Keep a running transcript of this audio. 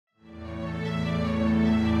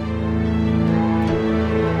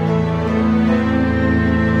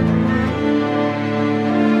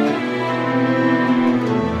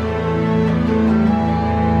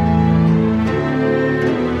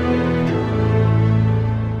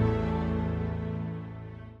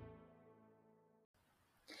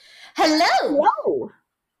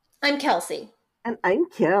I'm Kelsey. And I'm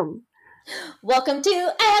Kim. Welcome to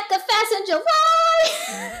ACOFAS in July!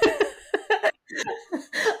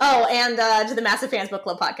 Oh, and to the Massive Fans Book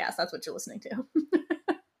Club podcast. That's what you're listening to.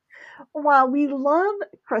 While we love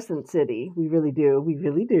Crescent City, we really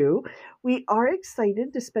do, we are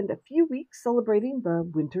excited to spend a few weeks celebrating the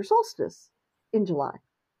winter solstice in July.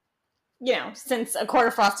 You know, since A Court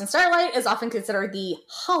of Frost and Starlight is often considered the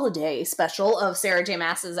holiday special of Sarah J.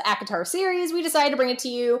 Maas's ACOTAR series, we decided to bring it to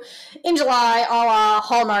you in July, a la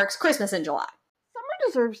Hallmark's Christmas in July. Summer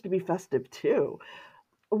deserves to be festive, too.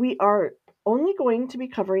 We are only going to be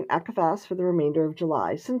covering ACOFAS for the remainder of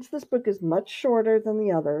July, since this book is much shorter than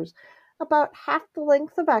the others, about half the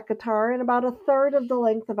length of ACOTAR and about a third of the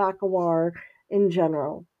length of ACOWAR in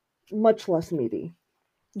general. Much less meaty.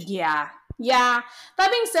 Yeah. That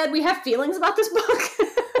being said, we have feelings about this book.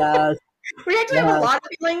 Yes. We actually have a lot of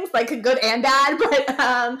feelings, like good and bad,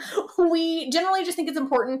 but we generally just think it's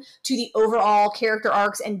important to the overall character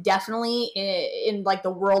arcs and definitely in like the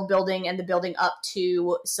world building and the building up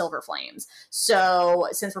to Silver Flames. So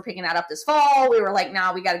since we're picking that up this fall, we were like,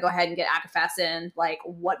 nah, we got to go ahead and get ACOFAS in. Like,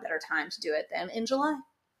 what better time to do it than in July?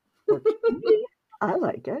 I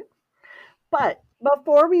like it. But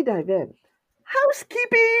before we dive in,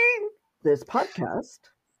 housekeeping! This podcast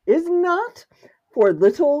is not for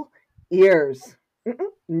little ears.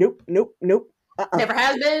 Nope. Never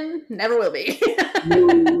has been, never will be.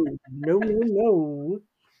 No.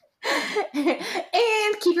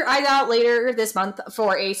 And keep your eyes out later this month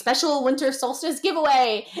for a special winter solstice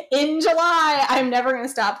giveaway in July. I'm never going to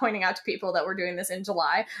stop pointing out to people that we're doing this in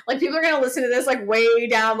July. Like, people are going to listen to this like way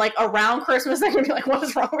down, like around Christmas. They're going to be like, what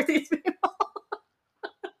is wrong with these people?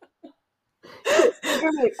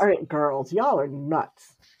 Like, all right, girls, y'all are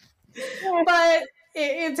nuts. But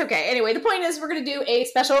it's okay. Anyway, the point is we're going to do a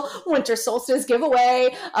special winter solstice giveaway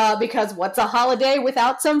because what's a holiday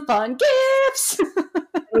without some fun gifts?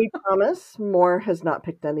 We promise Moore has not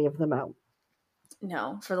picked any of them out.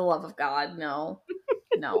 No, for the love of God, no.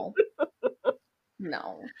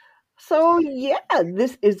 So yeah,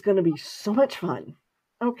 this is going to be so much fun.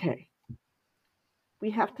 Okay. We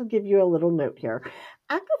have to give you a little note here.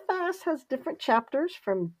 ACOFAS has different chapters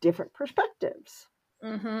from different perspectives.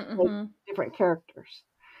 Like different characters.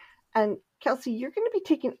 And Kelsey, you're going to be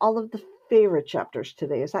taking all of the favorite chapters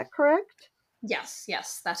today. Is that correct? Yes.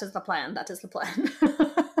 That is the plan.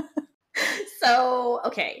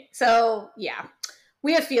 So yeah.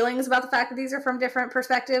 We have feelings about the fact that these are from different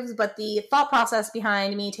perspectives, but the thought process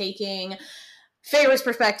behind me taking Feyre's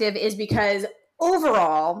perspective is because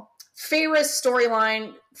overall, Feyre's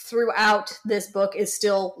storyline throughout this book is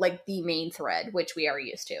still like the main thread, which we are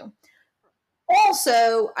used to.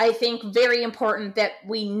 Also, I think very important that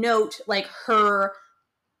we note like her,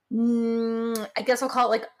 I guess I'll call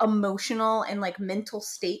it like emotional and like mental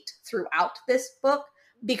state throughout this book,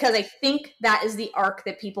 because I think that is the arc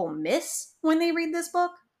that people miss when they read this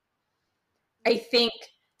book. I think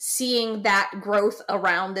seeing that growth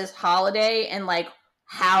around this holiday and like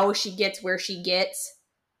how she gets where she gets,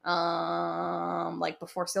 like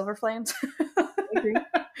before Silver Flames.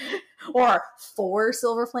 Or for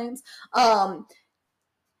Silver Flames.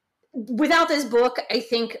 Without this book, I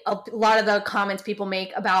think a lot of the comments people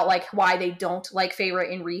make about like why they don't like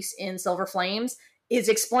Feyre and Rhys in Silver Flames is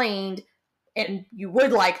explained, and you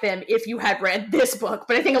would like them if you had read this book.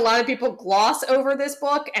 But I think a lot of people gloss over this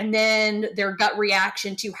book, and then their gut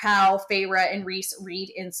reaction to how Feyre and Rhys read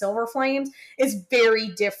in Silver Flames is very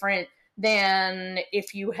different than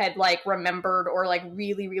if you had like remembered or like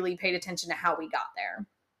really, really paid attention to how we got there.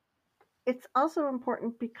 It's also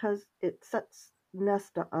important because it sets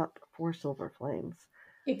Nesta up for Silver Flames.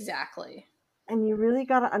 Exactly. And you really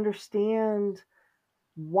got to understand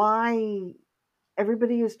why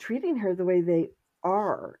everybody is treating her the way they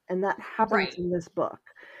are. And that happens in this book.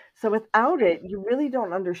 So without it, you really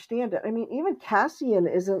don't understand it. I mean, even Cassian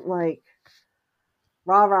isn't like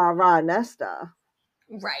rah Nesta.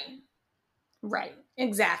 Right.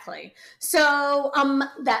 Exactly. So,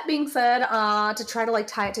 that being said, to try to like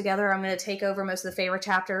tie it together, I'm going to take over most of the favorite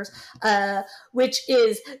chapters, which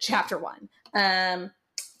is chapter 1.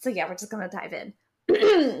 So yeah, we're just going to dive in.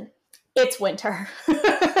 It's winter.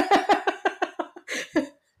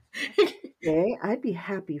 Okay, I'd be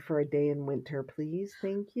happy for a day in winter, please.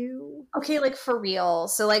 Thank you. Okay, like for real.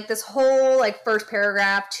 So like this whole like first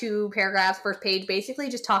paragraph, 2 paragraphs, first page, basically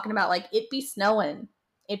just talking about like it be snowing.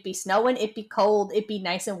 It'd be snowing, it'd be cold, it'd be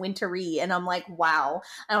nice and wintry. And I'm like, wow,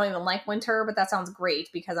 I don't even like winter, but that sounds great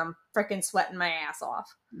because I'm freaking sweating my ass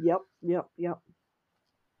off. Yep.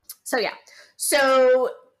 So yeah.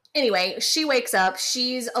 So anyway, she wakes up.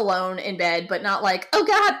 She's alone in bed, but not like, oh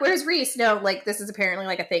God, where's Reese? No, like this is apparently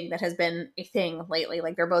like a thing that has been a thing lately.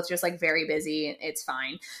 Like they're both just like very busy. It's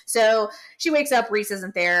fine. So she wakes up. Reese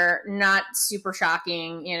isn't there. Not super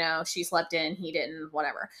shocking. You know, she slept in, he didn't,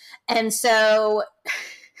 whatever. And so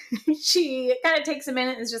she kind of takes a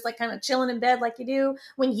minute and is just like kind of chilling in bed like you do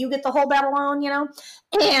when you get the whole bed alone, you know?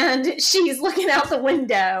 And she's looking out the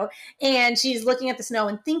window and she's looking at the snow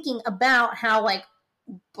and thinking about how like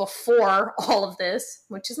before all of this,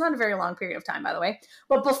 which is not a very long period of time, by the way,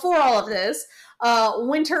 but before all of this,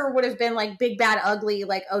 winter would have been like big, bad, ugly,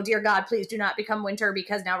 like, oh dear God, please do not become winter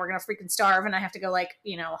because now we're going to freaking starve and I have to go like,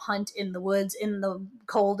 you know, hunt in the woods in the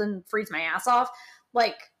cold and freeze my ass off.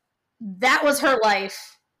 Like that was her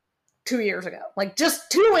life 2 years ago, like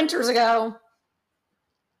just 2 winters ago.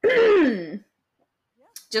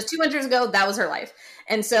 Just 2 winters ago, that was her life.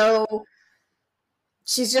 And so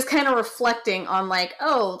she's just kind of reflecting on like,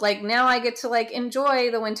 oh, like now I get to like enjoy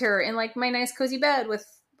the winter in like my nice cozy bed with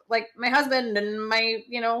like my husband and my,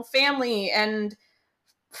 you know, family. And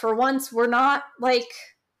for once we're not like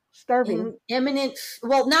starving. Imminent.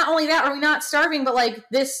 Well, not only that, are we not starving, but like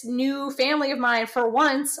this new family of mine, for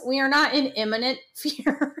once, we are not in imminent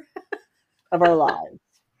fear of our lives.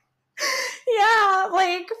 Yeah,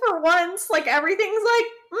 like for once, like everything's like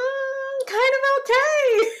kind of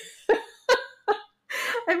okay.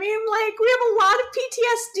 I mean, like we have a lot of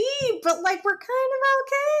PTSD, but like we're kind of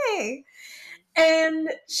okay. And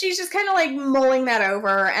she's just kind of like mulling that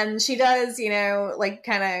over, and she does, you know, like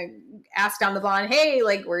kind of ask Don the Bond, hey,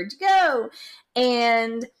 like where'd you go?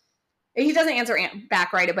 And he doesn't answer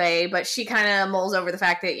back right away, but she kind of mulls over the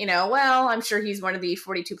fact that, you know, well, I'm sure he's one of the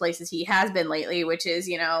 42 places he has been lately, which is,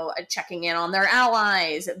 you know, checking in on their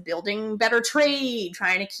allies, building better trade,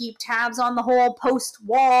 trying to keep tabs on the whole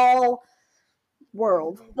post-wall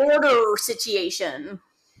world border situation.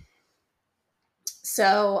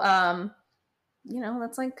 So, you know,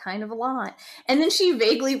 that's like kind of a lot. And then she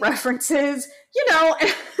vaguely references, you know,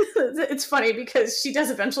 it's funny because she does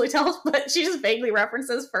eventually tell us, but she just vaguely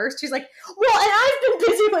references first. She's like, well, and I've been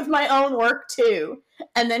busy with my own work too.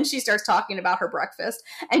 And then she starts talking about her breakfast.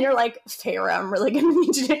 And you're like, Feyre, I'm really going to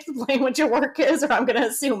need you to explain what your work is, or I'm going to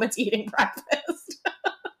assume it's eating breakfast.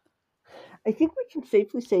 I think we can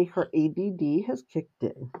safely say her ADD has kicked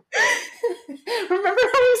in. Remember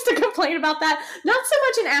how we used to complain about that? Not so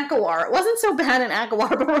much in ACOWAR. It wasn't so bad in ACOWAR,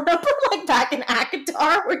 but remember like back in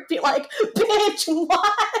ACOTAR, we'd be like, bitch,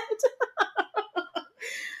 what?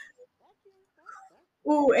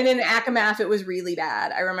 Ooh, and in ACOMAF, it was really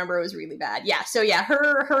bad. I remember it was really bad. Yeah, so yeah,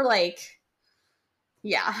 her like,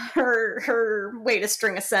 yeah, her way to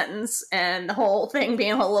string a sentence and the whole thing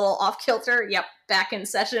being a little off kilter. Yep, back in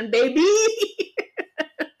session, baby.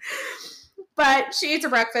 But she eats her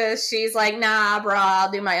breakfast. She's like, nah, bro,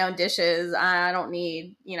 I'll do my own dishes. I don't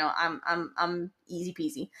need, you know, I'm easy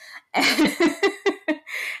peasy.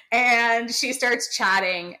 And she starts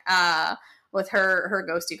chatting with her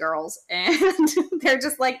ghosty girls. And they're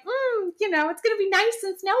just like, you know, it's going to be nice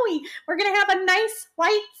and snowy. We're going to have a nice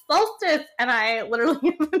white solstice. And I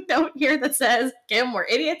literally have a note here that says, Kim, we're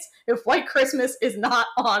idiots if White Christmas is not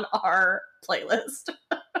on our playlist.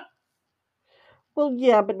 Well,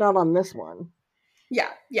 yeah, but not on this one. Yeah,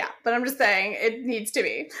 but I'm just saying it needs to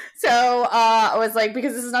be. So I was like,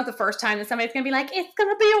 because this is not the first time that somebody's gonna be like, it's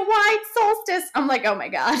gonna be a white solstice. I'm like, oh my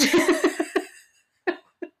God.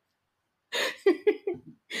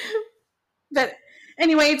 But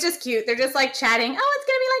anyway, it's just cute. They're just like chatting. Oh, it's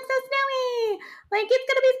gonna be like so snowy. Like it's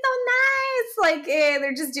gonna be so nice. Like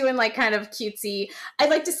they're just doing like kind of cutesy. I'd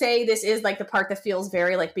like to say this is like the part that feels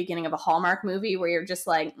very like beginning of a Hallmark movie where you're just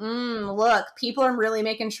like, look, people are really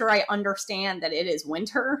making sure I understand that it is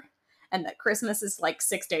winter and that Christmas is like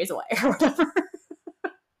 6 days away or whatever.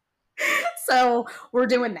 So we're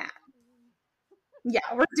doing that. Yeah,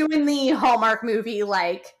 we're doing the Hallmark movie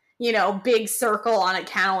like, you know, big circle on a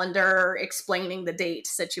calendar explaining the date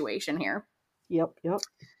situation here. Yep.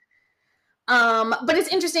 But it's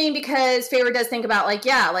interesting because Feyre does think about like,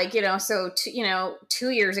 yeah, like, you know, so, 2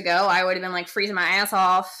 years ago, I would have been like freezing my ass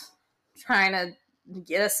off trying to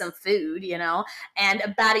get us some food, you know, and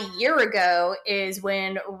about a year ago is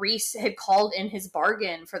when Reese had called in his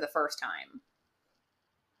bargain for the first time.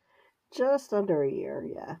 Just under a year.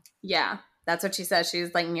 Yeah. Yeah. That's what she said.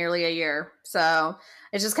 She's like nearly a year. So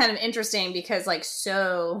it's just kind of interesting because like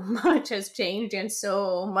so much has changed and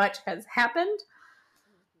so much has happened.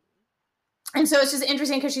 And so it's just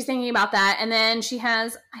interesting because she's thinking about that. And then she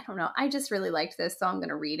has, I don't know, I just really liked this, so I'm going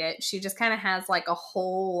to read it. She just kind of has like a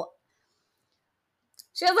whole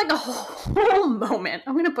she has like a whole moment.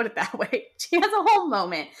 I'm going to put it that way. She has a whole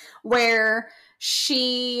moment where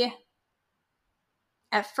she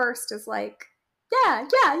at first is like, yeah,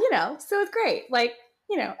 so it's great. Like,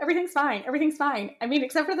 everything's fine. Everything's fine. I mean,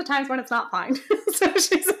 except for the times when it's not fine. So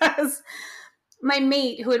she says, my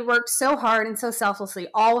mate, who had worked so hard and so selflessly,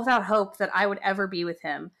 all without hope that I would ever be with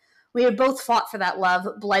him. We had both fought for that love,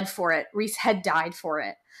 bled for it. Reese had died for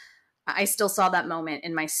it. I still saw that moment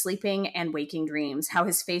in my sleeping and waking dreams, how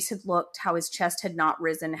his face had looked, how his chest had not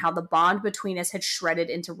risen, how the bond between us had shredded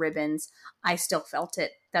into ribbons. I still felt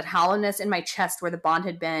it, that hollowness in my chest where the bond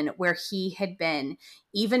had been, where he had been.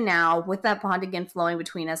 Even now, with that bond again flowing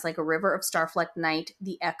between us like a river of star-flecked night,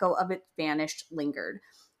 the echo of it vanished, lingered.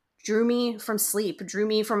 Drew me from sleep, drew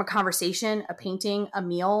me from a conversation, a painting, a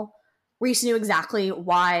meal. Reese knew exactly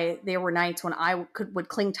why there were nights when I would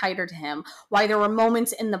cling tighter to him, why there were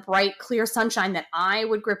moments in the bright, clear sunshine that I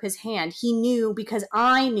would grip his hand. He knew because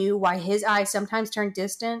I knew why his eyes sometimes turned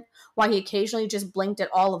distant, why he occasionally just blinked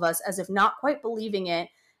at all of us as if not quite believing it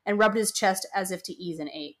and rubbed his chest as if to ease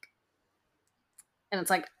an ache. And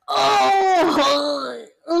it's like, oh,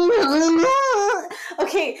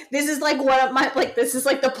 okay, this is like one of my, like, this is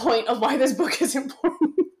like the point of why this book is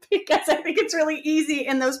important, because I think it's really easy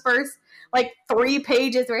in those first, like, 3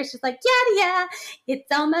 pages where it's just like, yeah, it's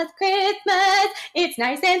almost Christmas, it's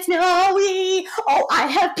nice and snowy, oh, I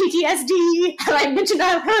have PTSD, have I mentioned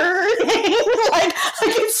I've heard? Like,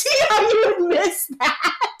 I can see how you would miss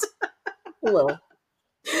that. A little.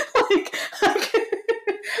 Like, I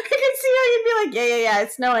can see how you'd be like, yeah,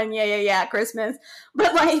 it's snowing, yeah, Christmas.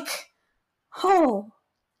 But like, oh,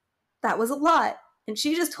 that was a lot. And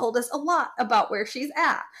she just told us a lot about where she's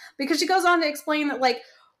at. Because she goes on to explain that, like,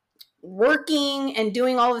 working and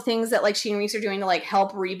doing all the things that, like, she and Reese are doing to, like,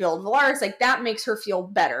 help rebuild Velaris, like, that makes her feel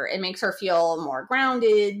better. It makes her feel more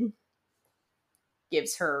grounded,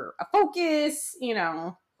 gives her a focus,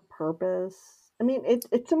 Purpose. I mean,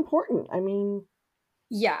 it's important. I mean...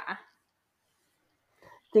 Yeah.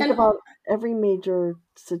 Think about every major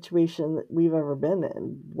situation that we've ever been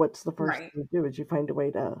in. What's the first thing you do is you find a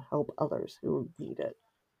way to help others who need it.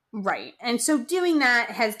 Right. And so doing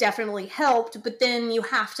that has definitely helped, but then you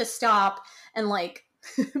have to stop and, like,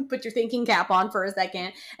 put your thinking cap on for a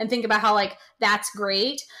second and think about how, like, that's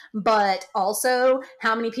great, but also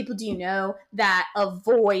how many people do you know that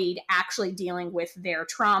avoid actually dealing with their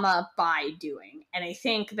trauma by doing? And I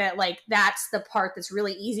think that, like, that's the part that's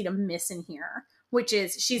really easy to miss in here, which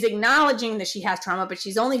is she's acknowledging that she has trauma, but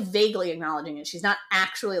she's only vaguely acknowledging it. She's not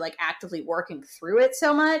actually, like, actively working through it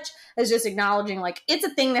so much as just acknowledging, like, it's a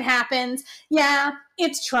thing that happens. Yeah,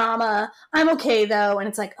 it's trauma. I'm okay, though. And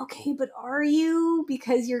it's like, okay, but are you?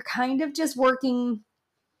 Because you're kind of just working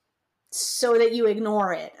so that you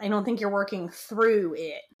ignore it. I don't think you're working through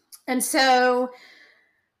it. And so...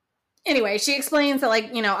 Anyway, she explains that, like,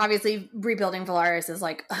 obviously rebuilding Velaris is,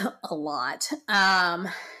 like, a lot.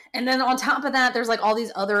 And then on top of that, there's, like, all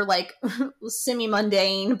these other, like,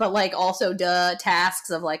 semi-mundane, but, like, also tasks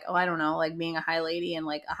of, like, oh, I don't know, like, being a high lady and,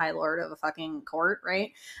 like, a high lord of a fucking court,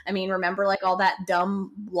 right? I mean, remember, like, all that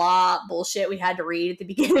dumb blah bullshit we had to read at the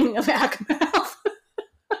beginning of ACOMAF?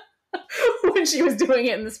 When she was doing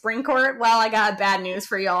it in the spring court? Well, I got bad news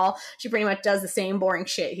for y'all. She pretty much does the same boring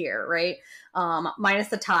shit here, right? Minus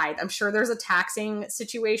the tithe. I'm sure there's a taxing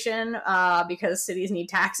situation because cities need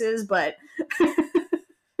taxes, but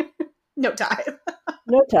no tithe.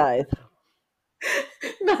 No tithe.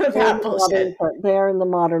 None of that bullshit. They are in the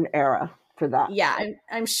modern era for that. Yeah,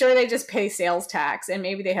 I'm sure they just pay sales tax and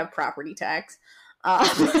maybe they have property tax. Why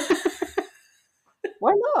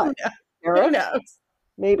not? Who knows?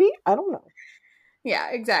 Maybe? I don't know. Yeah,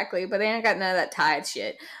 exactly. But they ain't got none of that tithe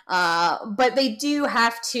shit. But they do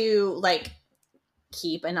have to, like,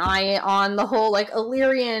 keep an eye on the whole, like,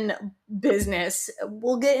 Illyrian business.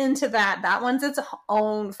 We'll get into that. That one's its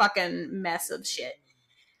own fucking mess of shit.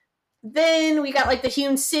 Then we got, like, the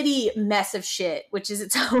Hewn City mess of shit, which is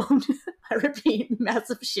its own, I repeat,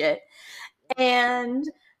 mess of shit. And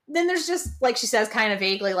then there's just, like she says kind of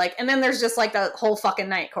vaguely, like, and then there's just, like, the whole fucking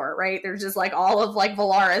Night Court, right? There's just, like, all of, like,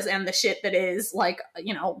 Velaris and the shit that is, like,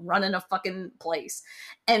 running a fucking place.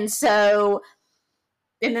 And so...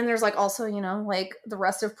 And then there's, like, also, like, the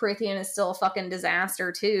rest of Prythian is still a fucking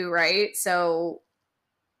disaster, too, right? So,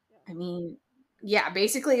 I mean, yeah,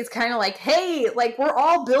 basically it's kind of like, hey, like, we're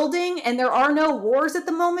all building, and there are no wars at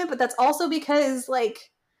the moment, but that's also because,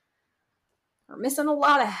 like, we're missing a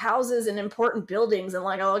lot of houses and important buildings, and,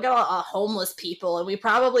 like, look at all homeless people, and we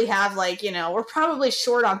probably have, like, we're probably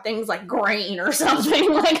short on things like grain or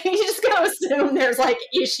something. Like, you just gotta assume there's, like,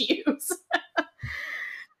 issues.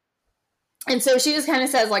 And so she just kind of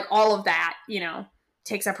says, like, all of that,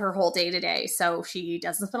 takes up her whole day to day. So she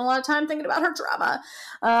doesn't spend a lot of time thinking about her drama.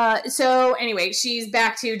 So anyway, she's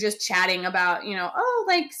back to just chatting about,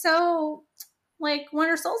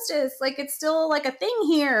 winter solstice, like it's still like a thing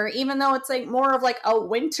here, even though it's like more of like a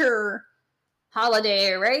winter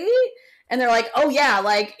holiday, right? And they're like, oh yeah,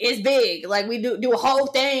 like it's big, like we do a whole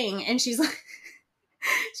thing. And she's like,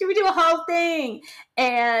 should we do a whole thing?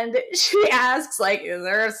 And she asks, like, is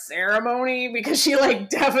there a ceremony? Because she, like,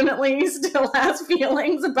 definitely still has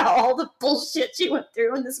feelings about all the bullshit she went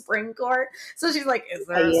through in the spring court. So she's like, is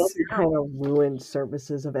there a ceremony? Kind of ruined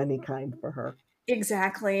services of any kind for her.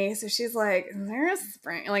 Exactly. So she's like, is there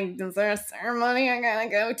a ceremony I gotta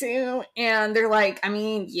go to? And they're like, I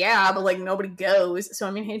mean, yeah, but like nobody goes. So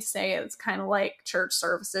I mean, I hate to say it, it's kind of like church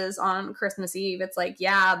services on Christmas Eve. It's like,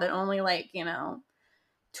 yeah, but only like,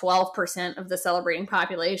 12% of the celebrating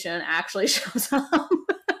population actually shows up.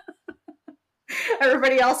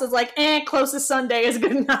 Everybody else is like, closest Sunday is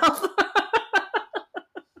good enough.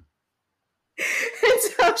 And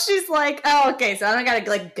so she's like, oh, okay, so I don't gotta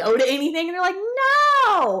like go to anything. And they're like,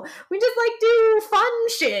 no, we just like do fun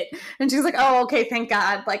shit. And she's like, oh, okay, thank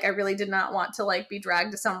God. Like I really did not want to like be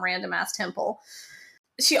dragged to some random ass temple.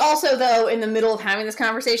 She also, though, in the middle of having this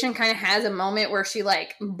conversation, kind of has a moment where she,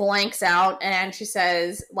 like, blanks out and she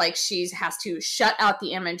says, like, she has to shut out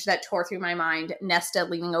the image that tore through my mind. Nesta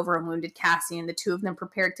leaning over a wounded Cassian, the two of them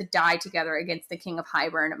prepared to die together against the King of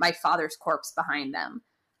Hybern, my father's corpse behind them.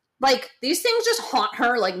 Like, these things just haunt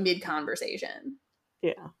her, like, mid-conversation.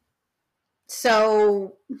 Yeah.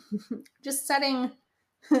 So, just setting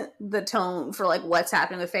the tone for, like, what's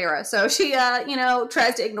happening with Feyre. So she,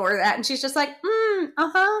 tries to ignore that, and she's just like,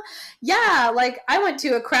 yeah, like, I went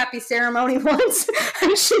to a crappy ceremony once,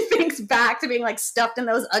 and she thinks back to being, like, stuffed in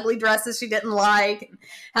those ugly dresses she didn't like, and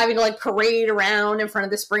having to, like, parade around in front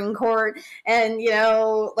of the spring court, and,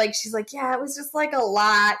 she's like, yeah, it was just, like, a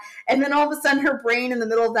lot, and then all of a sudden her brain in the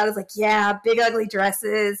middle of that is like, yeah, big ugly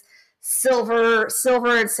dresses, silver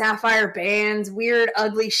and sapphire bands, weird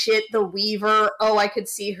ugly shit, the Weaver, oh, I could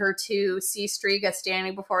see her too, see Striga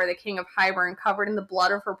standing before the King of Hybern, covered in the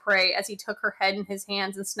blood of her prey, as he took her head in his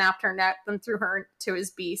hands and snapped her neck, then threw her to his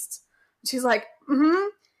beasts. She's like, anyway,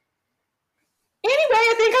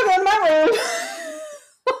 I think I'm in my room.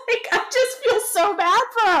 Like, I just feel so bad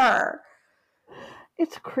for her.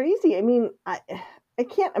 It's crazy. I mean, I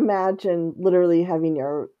can't imagine literally having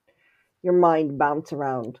your mind bounce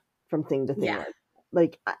around from thing to thing. Yeah.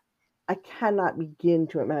 Like, I cannot begin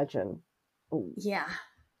to imagine. Yeah.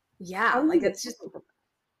 Like, it's just...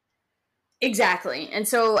 Exactly. And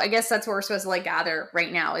so I guess that's what we're supposed to, like, gather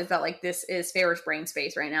right now, is that, like, this is Feyre's brain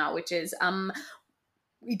space right now, which is,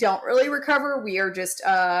 we don't really recover. We are just,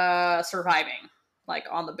 surviving, like,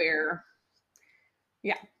 on the bare...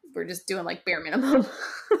 Yeah. We're just doing, like, bare minimum.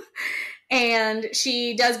 And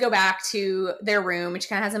she does go back to their room, and she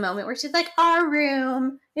kind of has a moment where she's like, our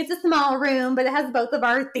room, it's a small room, but it has both of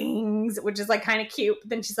our things, which is, like, kind of cute. But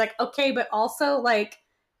then she's like, okay, but also, like,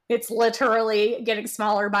 it's literally getting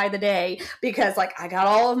smaller by the day because, like, I got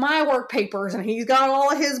all of my work papers and he's got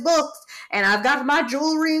all of his books and I've got my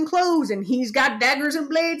jewelry and clothes and he's got daggers and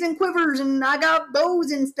blades and quivers and I got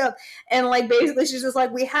bows and stuff. And, like, basically she's just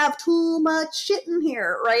like, we have too much shit in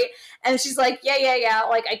here, right? And she's like, yeah.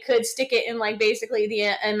 Like, I could stick it in, like, basically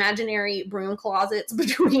the imaginary broom closets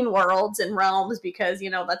between worlds and realms because,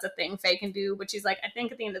 that's a thing Faye can do. But she's like, I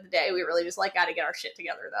think at the end of the day, we really just, like, got to get our shit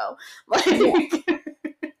together, though. Like...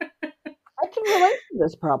 I can relate to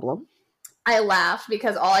this problem. I laughed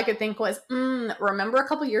because all I could think was, remember a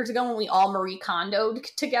couple years ago when we all Marie Kondo'd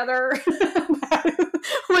together?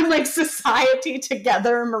 When, like, society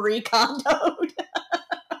together Marie Kondo'd.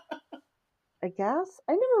 I guess.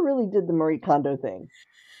 I never really did the Marie Kondo thing.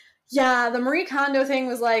 Yeah, the Marie Kondo thing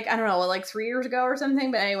was, like, I don't know, like 3 years ago or something.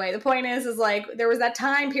 But anyway, the point is like, there was that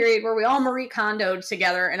time period where we all Marie Kondo'd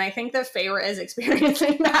together. And I think that Feyre is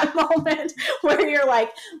experiencing that moment where you're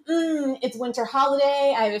like, it's winter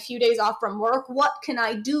holiday. I have a few days off from work. What can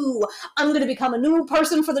I do? I'm going to become a new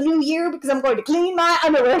person for the new year because I'm going to clean my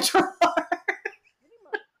underwear drawer.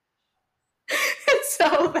 And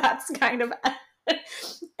so that's kind of,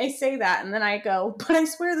 I say that and then I go, but I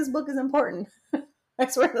swear this book is important. I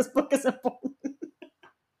swear this book is important.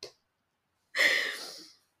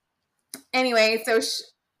 Anyway, so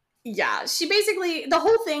she basically, the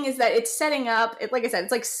whole thing is that it's setting up, like I said,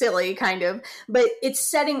 it's like silly kind of, but it's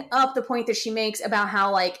setting up the point that she makes about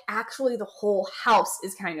how, like, actually the whole house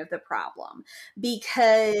is kind of the problem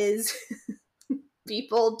because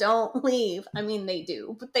people don't leave. I mean, they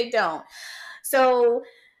do, but they don't. So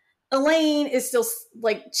Elaine is still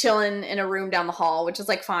like chilling in a room down the hall, which is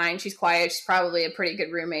like fine. She's quiet. She's probably a pretty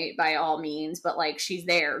good roommate by all means, but like she's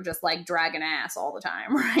there just like dragging ass all the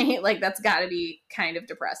time, right? Like that's got to be kind of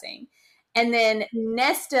depressing. And then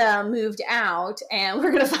Nesta moved out, and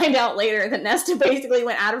we're going to find out later that Nesta basically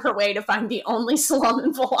went out of her way to find the only slum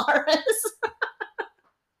in Valaris.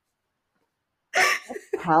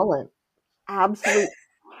 Talent. Absolute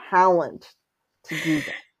talent to do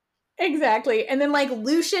that. Exactly. And then like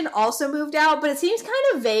Lucien also moved out, but it seems kind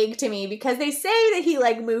of vague to me because they say that he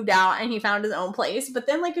like moved out and he found his own place. But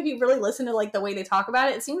then like if you really listen to like the way they talk about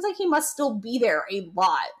it, it seems like he must still be there a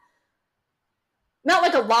lot. Not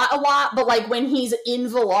like a lot, but like when he's in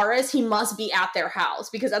Valaris, he must be at their house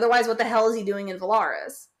because otherwise what the hell is he doing in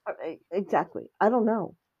Valaris? Exactly. I don't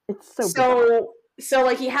know. It's So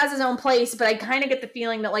like he has his own place, but I kind of get the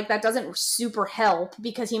feeling that like that doesn't super help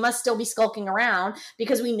because he must still be skulking around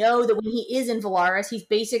because we know that when he is in Valaris, he's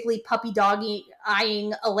basically puppy doggy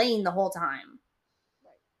eyeing Elaine the whole time.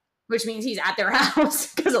 Right. Which means he's at their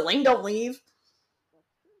house because Elaine don't leave.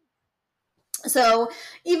 So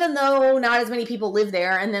even though not as many people live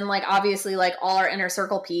there, and then like obviously like all our inner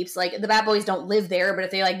circle peeps, like the bad boys don't live there, but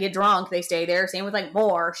if they like get drunk, they stay there. Same with like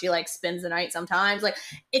Moore. She like spends the night sometimes. Like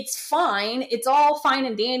it's fine. It's all fine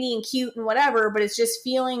and dandy and cute and whatever, but it's just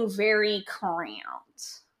feeling very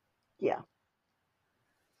cramped. Yeah.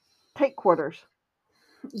 Tight quarters.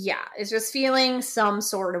 Yeah, it's just feeling some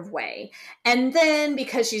sort of way. And then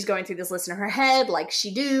because she's going through this list in her head, like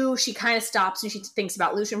she kind of stops and she thinks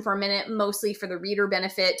about Lucien for a minute, mostly for the reader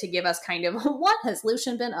benefit to give us kind of, what has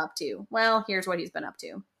Lucien been up to? Well, here's what he's been up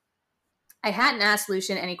to. I hadn't asked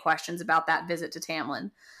Lucien any questions about that visit to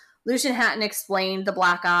Tamlin. Lucien hadn't explained the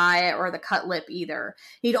black eye or the cut lip either.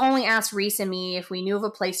 He'd only asked Rhys and me if we knew of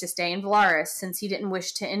a place to stay in Valaris, since he didn't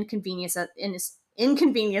wish to inconvenience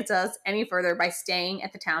us any further by staying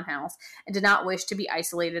at the townhouse and did not wish to be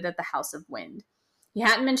isolated at the House of Wind. He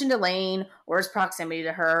hadn't mentioned Elaine or his proximity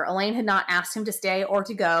to her. Elaine had not asked him to stay or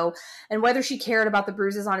to go, and whether she cared about the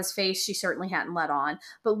bruises on his face, she certainly hadn't let on.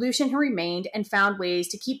 But Lucien had remained and found ways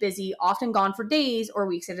to keep busy, often gone for days or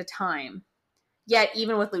weeks at a time. Yet,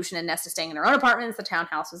 even with Lucien and Nesta staying in their own apartments, the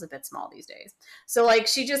townhouse was a bit small these days. So, like,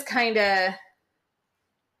 she just kind of...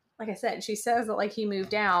 Like I said, she says that, like, he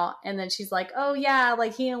moved out, and then she's like, oh, yeah,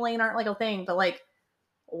 like, he and Elaine aren't, like, a thing, but, like,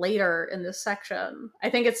 later in this section,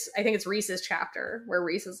 I think it's Rhys's chapter, where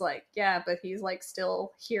Rhys is like, yeah, but he's, like,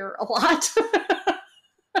 still here a lot.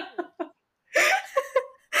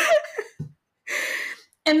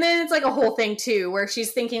 And then it's, like, a whole thing, too, where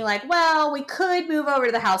she's thinking, like, well, we could move over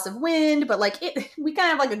to the House of Wind, but, like, we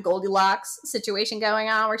kind of have, like, a Goldilocks situation going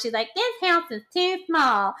on, where she's like, this house is too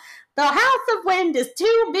small. The House of Wind is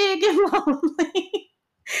too big and lonely.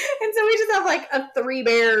 And so we just have like a Three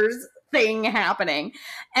Bears thing happening.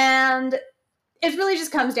 And it really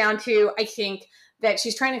just comes down to, I think, that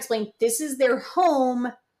she's trying to explain this is their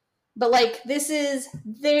home, but like this is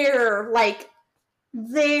their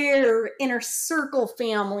inner circle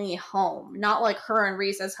family home, not like her and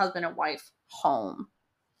Rhys as husband and wife home.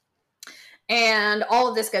 And all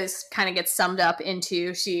of this kind of gets summed up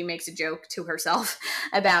into, she makes a joke to herself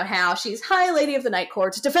about how she's High Lady of the Night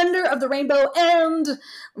Court, Defender of the Rainbow, and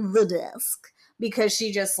the desk. Because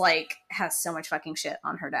she just, like, has so much fucking shit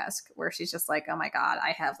on her desk, where she's just like, oh my god,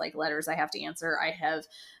 I have, like, letters I have to answer. I have,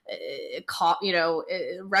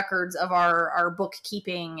 records of our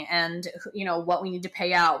bookkeeping and, what we need to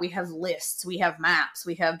pay out. We have lists. We have maps.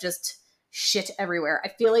 We have just... shit everywhere. I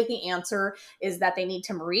feel like the answer is that they need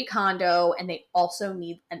to Marie Kondo, and they also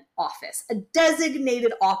need an office, a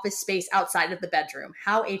designated office space outside of the bedroom.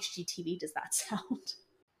 How HGTV does that sound?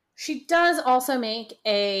 She does also make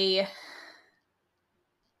a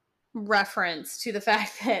reference to the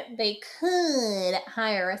fact that they could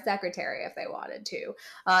hire a secretary if they wanted to.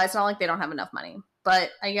 It's not like they don't have enough money.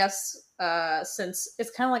 But I guess since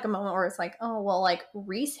it's kind of like a moment where it's like, oh, well, like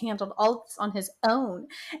Rhys handled all this on his own.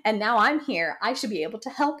 And now I'm here. I should be able to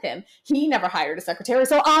help him. He never hired a secretary,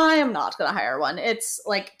 so I am not going to hire one. It's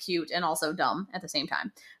like cute and also dumb at the same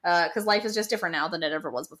time. Because life is just different now than it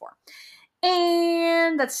ever was before.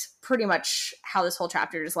 And that's pretty much how this whole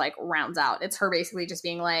chapter just like rounds out. It's her basically just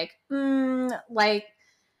being like,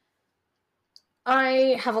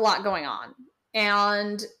 I have a lot going on.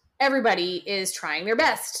 And everybody is trying their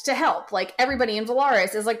best to help. Like, everybody in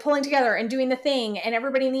Valaris is, like, pulling together and doing the thing, and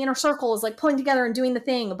everybody in the inner circle is, like, pulling together and doing the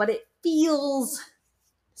thing, but it feels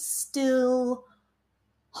still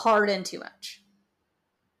hard and too much.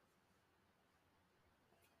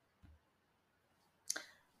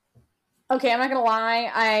 Okay, I'm not gonna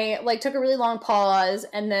lie, I, like, took a really long pause,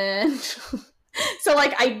 and then So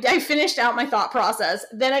like I finished out my thought process.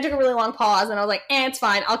 Then I took a really long pause and I was like, it's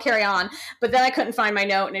fine, I'll carry on. But then I couldn't find my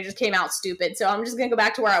note and it just came out stupid. So I'm just gonna go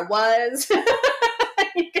back to where I was.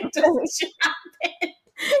 You can just jump in.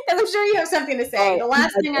 Because I'm sure you have something to say. The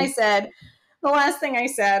last thing I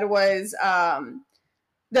said was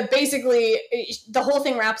that basically the whole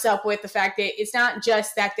thing wraps up with the fact that it's not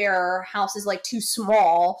just that their house is like too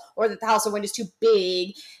small or that the house of wind is too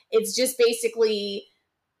big. It's just basically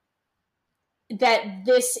that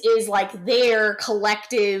this is like their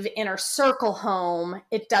collective inner circle home.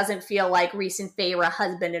 It doesn't feel like Rhys and Feyre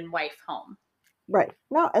husband and wife home. Right.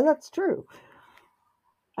 No, and that's true.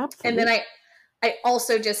 Absolutely. And then I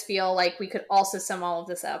also just feel like we could also sum all of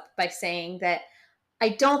this up by saying that I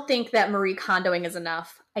don't think that Marie Kondoing is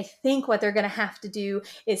enough. I think what they're going to have to do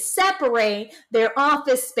is separate their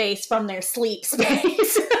office space from their sleep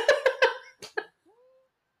space.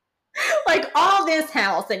 Like all this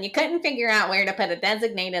house, and you couldn't figure out where to put a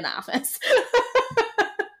designated office.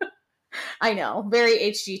 I know, very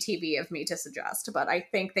HGTV of me to suggest, but I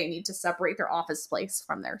think they need to separate their office space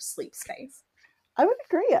from their sleep space. I would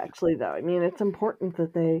agree, actually, though. I mean, it's important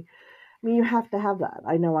that you have to have that.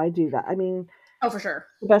 I know I do that. I mean, oh, for sure.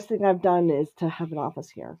 The best thing I've done is to have an office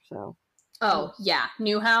here, so. Oh, yeah.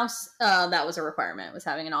 New house, that was a requirement, was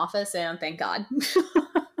having an office, and thank God.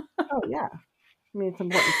 Oh, yeah. I mean, it's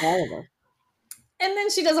important for all of us. And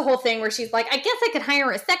then she does a whole thing where she's like, I guess I could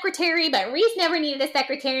hire a secretary, but Rhys never needed a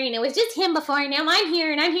secretary, and it was just him before, and now I'm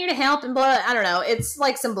here, and I'm here to help, and blah. I don't know. It's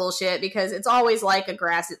like some bullshit, because it's always like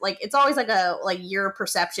it's always like a, like, your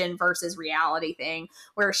perception versus reality thing,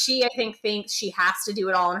 where she, I think, thinks she has to do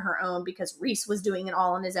it all on her own because Rhys was doing it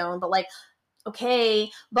all on his own, but, like,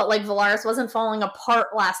 okay, but, like, Velaris wasn't falling apart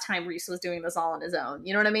last time Rhys was doing this all on his own.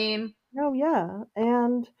 You know what I mean? Oh, yeah.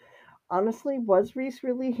 And honestly, was Rhys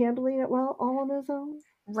really handling it well all on his own?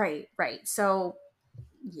 Right. So,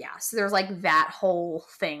 yeah. So there's like that whole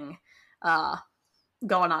thing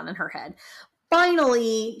going on in her head.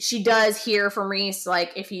 Finally, she does hear from Rhys,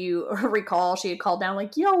 like, if you recall, she had called down,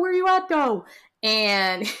 like, yo, where you at, though?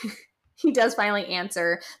 And he does finally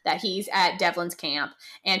answer that he's at Devlin's camp.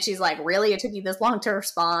 And she's like, really? It took you this long to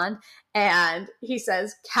respond? And he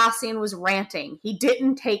says, Cassian was ranting. He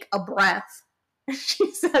didn't take a breath.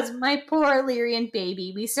 She says, my poor Illyrian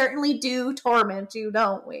baby, we certainly do torment you,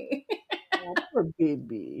 don't we? Oh, poor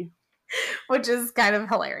baby. Which is kind of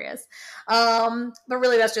hilarious. But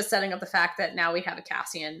really, that's just setting up the fact that now we have a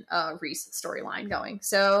Cassian Rhys storyline going.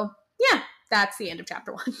 So, yeah, that's the end of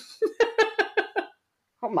chapter 1.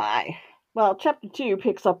 Oh, my. Well, chapter 2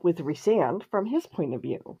 picks up with Rhysand from his point of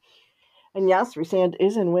view. And yes, Rhysand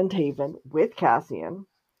is in Windhaven with Cassian,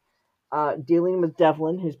 dealing with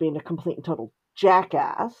Devlin, who's being a complete and total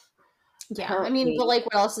jackass. Yeah, apparently. I mean, but, like,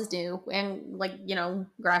 what else is new? And, like, you know,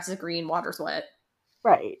 grass is green, water's wet.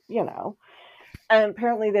 Right, you know. And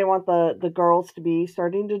apparently they want the girls to be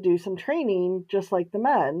starting to do some training just like the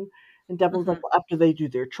men. And Devlin's like, well, after they do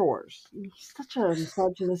their chores. He's such a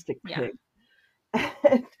misogynistic pig. Yeah.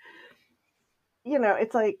 And, you know,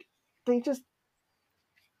 it's like,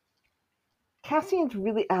 Cassian's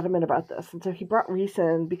really adamant about this. And so he brought Rhys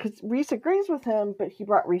in, because Rhys agrees with him, but he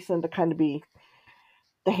brought Rhys in to kind of be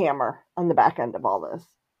the hammer on the back end of all this.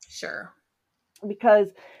 Sure. Because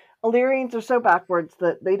Illyrians are so backwards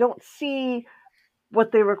that they don't see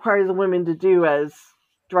what they require the women to do as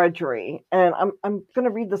drudgery. And I'm going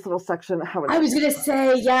to read this little section. I was going to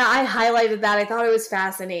say, yeah, I highlighted that. I thought it was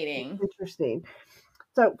fascinating. Interesting.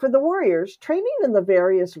 So for the warriors, training in the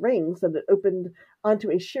various rings that had opened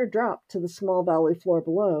onto a sheer drop to the small valley floor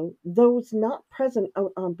below, those not present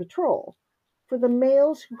out on patrol. For the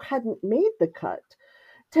males who hadn't made the cut,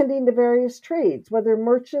 tending to various trades, whether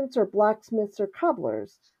merchants or blacksmiths or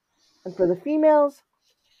cobblers. And for the females,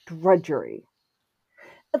 drudgery.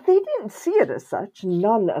 But they didn't see it as such,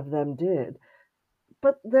 none of them did.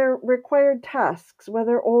 But their required tasks,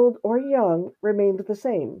 whether old or young, remained the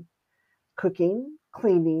same. Cooking,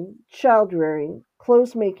 cleaning, child rearing,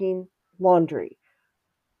 clothes making, laundry.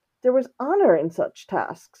 There was honor in such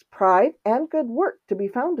tasks, pride and good work to be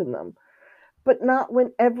found in them, but not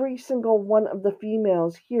when every single one of the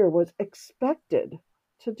females here was expected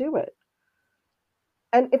to do it.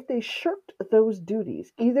 And if they shirked those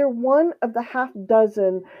duties, either one of the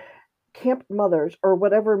half-dozen camp mothers or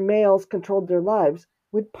whatever males controlled their lives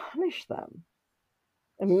would punish them.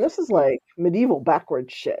 I mean, this is like medieval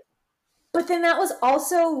backwards shit. But then that was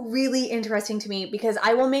also really interesting to me, because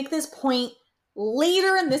I will make this point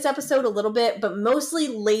later in this episode a little bit, but mostly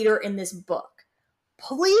later in this book.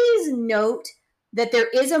 Please note that there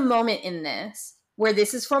is a moment in this where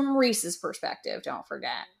this is from Rhys's perspective, don't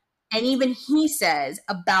forget. And even he says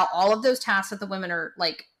about all of those tasks that the women are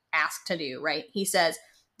like asked to do, right? He says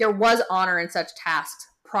there was honor in such tasks,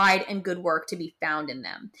 pride and good work to be found in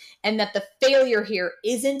them. And that the failure here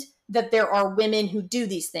isn't that there are women who do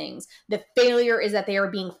these things. The failure is that they are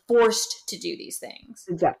being forced to do these things.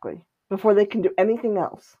 Exactly. Before they can do anything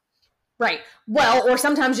else. Right. Well, or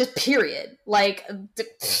sometimes just period. Like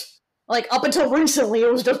up until recently,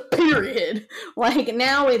 it was just period. Like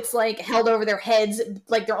now it's like held over their heads,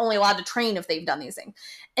 like they're only allowed to train if they've done these things.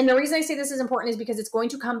 And the reason I say this is important is because it's going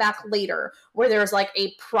to come back later where there's like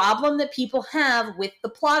a problem that people have with the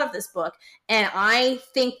plot of this book. And I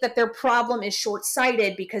think that their problem is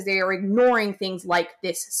short-sighted because they are ignoring things like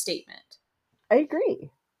this statement. I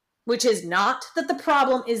agree. Which is not that the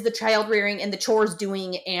problem is the child rearing and the chores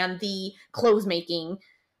doing and the clothes making,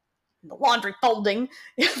 the laundry folding.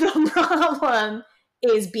 The problem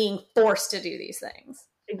is being forced to do these things.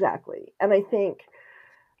 Exactly. And I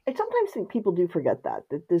sometimes think people do forget that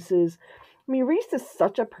this is, I mean, Rhys is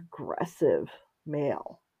such a progressive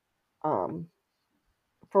male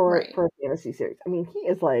for a fantasy series. I mean,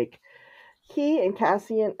 he and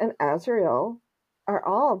Cassian and Azriel are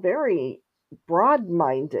all very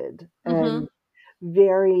broad-minded and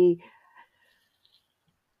very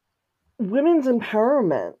women's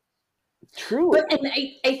empowerment. Truly. But, and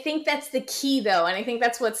I think that's the key, though, and I think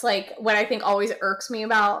that's what's like what I think always irks me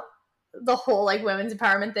about the whole like women's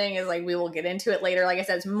empowerment thing is like we will get into it later. Like I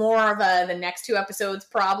said, it's more of the next 2 episodes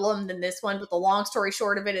problem than this one. But the long story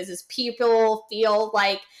short of it is people feel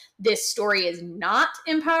like this story is not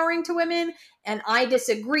empowering to women, and I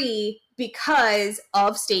disagree because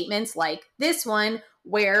of statements like this one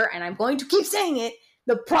where, and I'm going to keep saying it,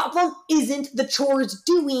 the problem isn't the chores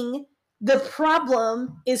doing, the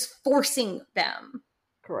problem is forcing them.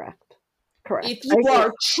 Correct. If you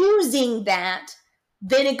are choosing that,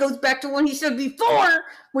 then it goes back to what he said before,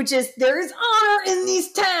 which is there is honor in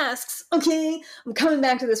these tasks. Okay? I'm coming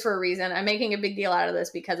back to this for a reason. I'm making a big deal out of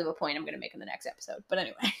this because of a point I'm going to make in the next episode. But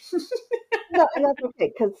anyway. No, and that's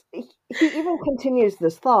okay, because he even continues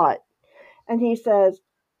this thought, and he says,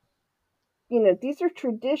 these are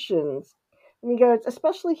traditions. And he goes,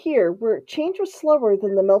 especially here, where change was slower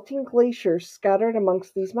than the melting glaciers scattered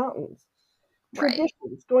amongst these mountains.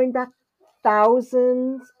 Traditions going back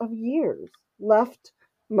thousands of years, left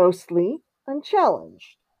mostly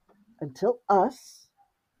unchallenged. Until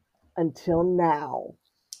now.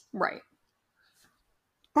 Right.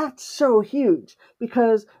 That's so huge,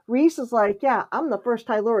 because Rhys is like, yeah, I'm the first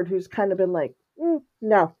High Lord who's kind of been like,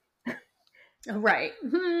 no. Right.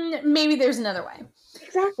 Maybe there's another way.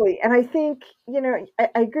 Exactly. And I think, I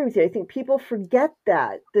agree with you. I think people forget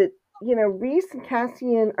that Rhys and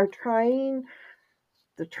Cassian are trying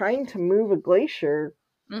to move a glacier,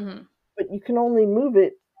 but you can only move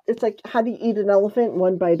it. It's like, how do you eat an elephant?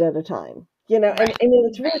 One bite at a time, and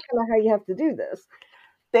it's really kind of how you have to do this.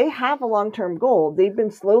 They have a long-term goal. They've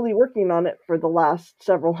been slowly working on it for the last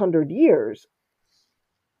several hundred years,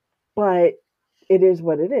 but it is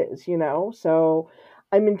what it is, so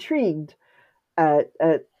I'm intrigued at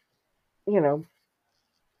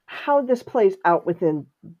how this plays out within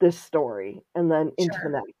this story and then into the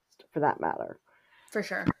next, for that matter. For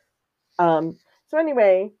sure. So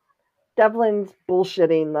anyway, Devlin's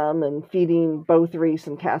bullshitting them and feeding both Rhys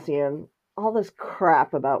and Cassian all this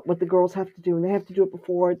crap about what the girls have to do, and they have to do it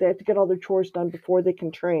before, they have to get all their chores done before they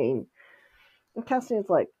can train. And Cassian's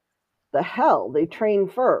like, the hell, they train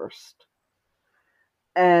first.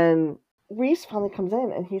 And Rhys finally comes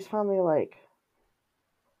in, and he's finally like,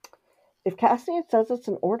 if Cassian says it's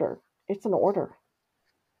an order, it's an order.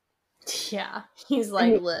 Yeah, he's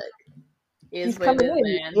like, look, he's coming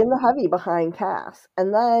in the heavy behind Cass.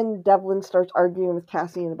 And then Devlin starts arguing with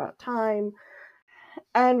Cassian about time.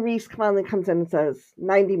 And Rhys finally comes in and says,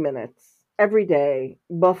 90 minutes every day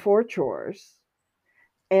before chores.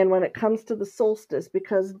 And when it comes to the solstice,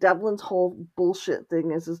 because Devlin's whole bullshit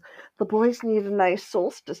thing is the boys need a nice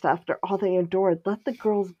solstice after all they endured. Let the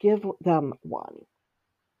girls give them one.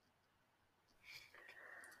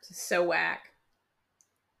 So whack.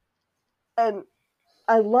 And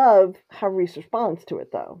I love how Rhys responds to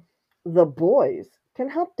it, though. The boys can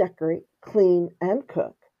help decorate, clean, and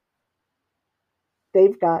cook.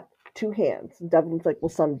 They've got 2 hands. And Devlin's like, well,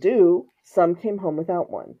 some do. Some came home without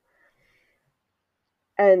one.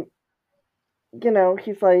 And,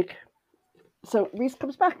 he's like, so Rhys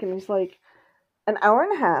comes back and he's like, an hour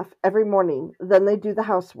and a half every morning, then they do the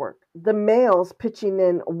housework. The males pitching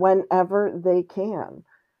in whenever they can.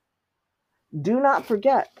 Do not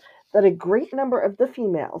forget that a great number of the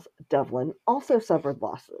females, Devlin, also suffered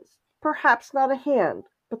losses. Perhaps not a hand,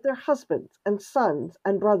 but their husbands and sons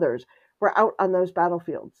and brothers were out on those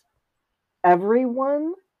battlefields.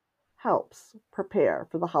 Everyone helps prepare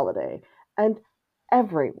for the holiday, and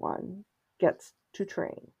everyone gets to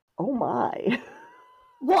train. Oh my.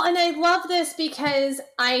 Well, and I love this because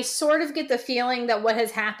I sort of get the feeling that what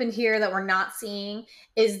has happened here that we're not seeing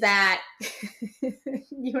is that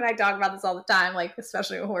you and I talk about this all the time, like,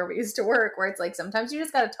 especially where we used to work, where it's like sometimes you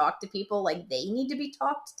just got to talk to people like they need to be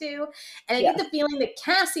talked to. And I get the feeling that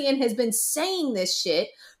Cassian has been saying this shit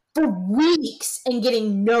for weeks and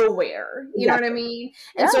getting nowhere. You know what I mean?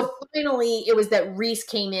 And so finally it was that Rhys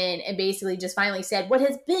came in and basically just finally said what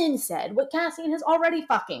has been said, what Cassian has already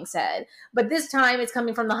fucking said. But this time it's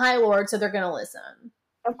coming from the High Lord, so they're going to listen.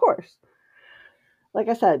 Of course. Like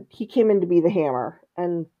I said, he came in to be the hammer,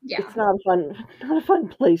 and it's not a fun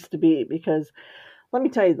place to be, because let me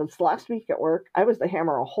tell you, this last week at work, I was the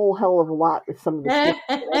hammer a whole hell of a lot with some of the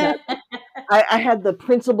kids. I had the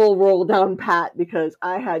principal roll down pat because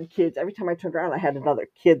I had kids. Every time I turned around, I had another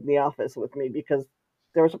kid in the office with me because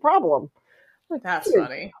there was a problem. Like, that's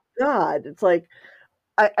funny. God, it's like,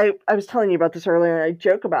 I was telling you about this earlier, and I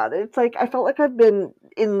joke about it. It's like I felt like I've been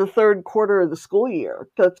in the third quarter of the school year.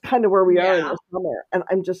 That's kind of where we are in the summer. And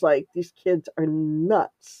I'm just like, these kids are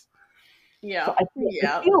nuts. Yeah. So I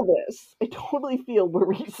feel this. I totally feel where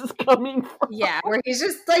Rhys is coming from. Yeah, where he's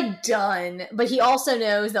just like done. But he also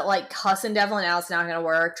knows that like cussing Devlin out is not going to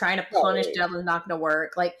work. Trying to punish Devlin is not going to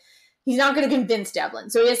work. Like, he's not going to convince Devlin.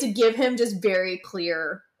 So he has to give him just very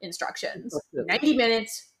clear instructions. 90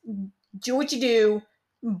 minutes. Do what you do.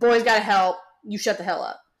 Boys got to help. You shut the hell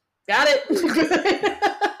up. Got it?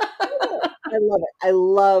 I love it. I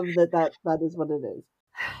love that is what it is.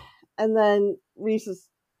 And then Rhys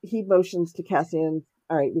he motions to Cassian,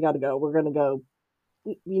 all right, we got to go. We're going to go.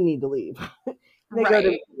 We need to leave. They go to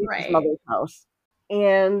his mother's house.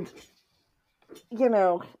 And, you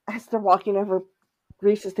know, as they're walking over,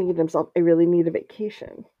 Rhys is thinking to himself, I really need a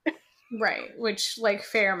vacation. Right. Which, like,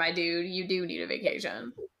 fair, my dude. You do need a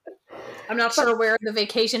vacation. I'm not sure where the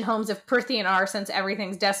vacation homes of Prythian are since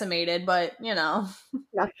everything's decimated, but, you know.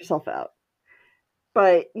 Knock yourself out.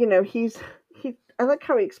 But, you know, I like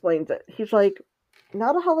how he explains it. He's like,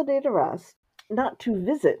 not a holiday to rest, not to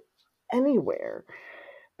visit anywhere,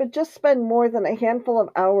 but just spend more than a handful of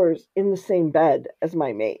hours in the same bed as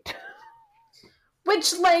my mate.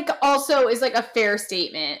 Which, like, also is, like, a fair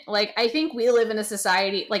statement. Like, I think we live in a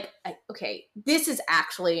society, like, okay, this is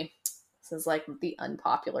like the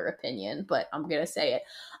unpopular opinion, but I'm gonna say it.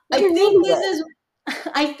 I think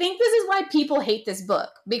this is why people hate this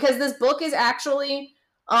book, because this book is actually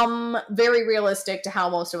very realistic to how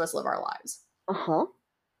most of us live our lives.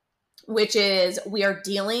 Which is, we are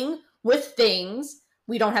dealing with things.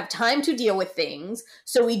 We don't have time to deal with things,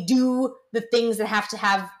 so we do the things that have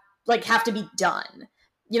to be done.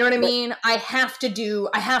 You know what I mean? I have to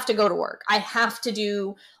go to work. I have to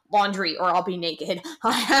do laundry or I'll be naked.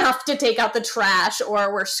 I have to take out the trash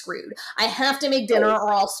or we're screwed. I have to make dinner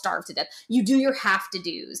or I'll starve to death. You do your have to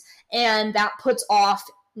do's, and that puts off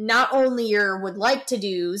not only your would like to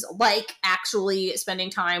do's, like actually spending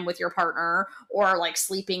time with your partner or like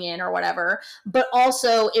sleeping in or whatever, but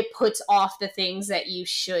also it puts off the things that you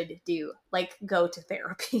should do, like go to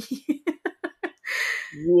therapy.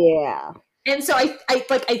 Yeah. And so I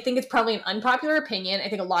think it's probably an unpopular opinion. I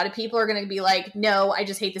think a lot of people are going to be like, no, I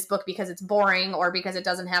just hate this book because it's boring or because it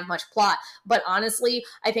doesn't have much plot. But honestly,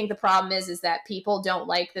 I think the problem is that people don't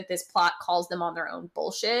like that this plot calls them on their own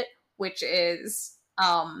bullshit, which is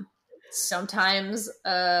sometimes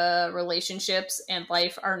relationships and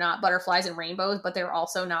life are not butterflies and rainbows, but they're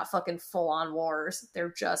also not fucking full-on wars.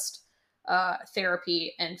 They're just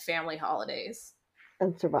therapy and family holidays.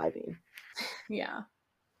 And surviving. Yeah.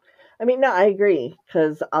 I mean, no, I agree,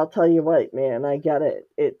 because I'll tell you what, man, I get it.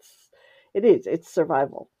 It's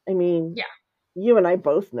survival. I mean, yeah, you and I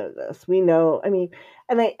both know this. We know, I mean,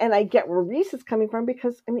 and I get where Rhys is coming from,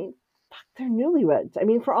 because, I mean, fuck, they're newlyweds. I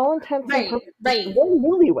mean, for all intents and purposes, they're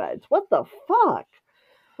newlyweds. What the fuck?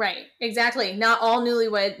 Right, exactly. Not all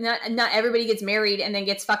newlyweds, not everybody gets married and then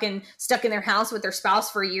gets fucking stuck in their house with their spouse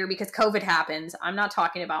for a year because COVID happens. I'm not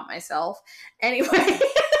talking about myself. Anyway.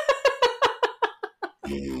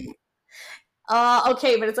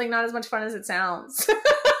 Okay, but it's like not as much fun as it sounds.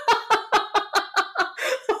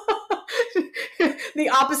 The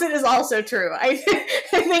opposite is also true. I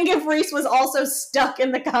think if Rhys was also stuck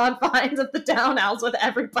in the confines of the townhouse with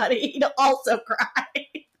everybody, he'd also cry.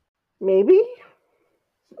 Maybe?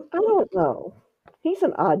 I don't know. He's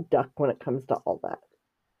an odd duck when it comes to all that.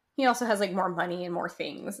 He also has like more money and more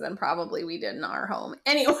things than probably we did in our home.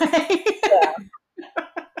 Anyway. Yeah.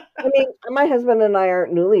 I mean, my husband and I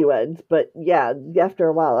aren't newlyweds, but yeah, after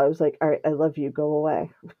a while I was like, all right, I love you, go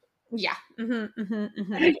away. Yeah. So,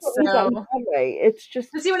 it's just,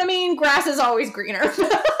 you see what I mean? Grass is always greener.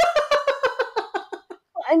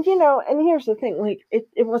 and and here's the thing, like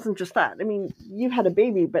it wasn't just that. I mean, you had a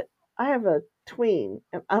baby, but I have a tween,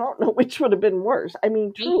 and I don't know which would have been worse. I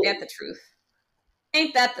mean, truly, Ain't that the truth?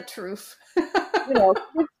 Ain't that the truth?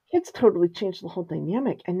 Kids totally changed the whole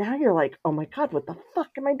dynamic, and now you're like, oh my god, what the fuck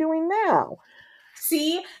am I doing now?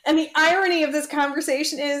 See, and the irony of this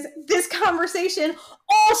conversation is this conversation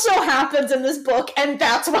also happens in this book, and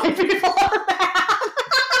that's why people are mad.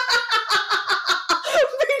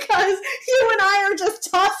 Because you and I are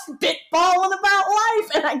just tough spitballing about life,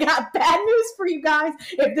 and I got bad news for you guys.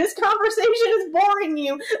 If this conversation is boring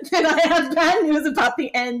you, then I have bad news about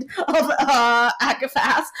the end of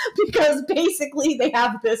ACOFAS, because basically they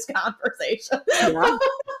have this conversation. Yeah.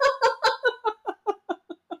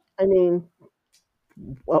 I mean,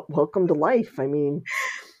 welcome to life. I mean,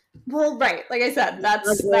 well, right, like I said, that's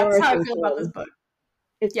how I feel about this book.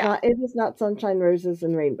 It is not sunshine, roses,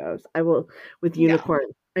 and rainbows. I will with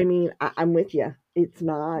unicorns. I mean, I'm with you. It's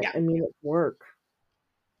not. I mean, it's work.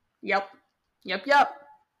 Yep.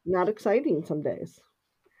 Not exciting some days.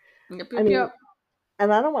 Yep.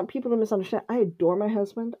 And I don't want people to misunderstand. I adore my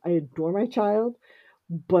husband. I adore my child.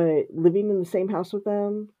 But living in the same house with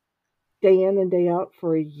them, day in and day out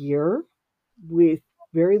for a year, with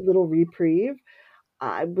very little reprieve,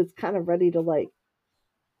 I was kind of ready to like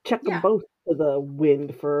check them both to the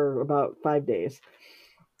wind for about 5 days.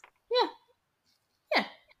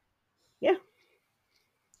 Yeah.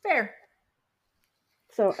 Fair.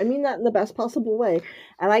 So, I mean that in the best possible way.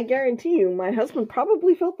 And I guarantee you, my husband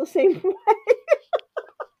probably felt the same way.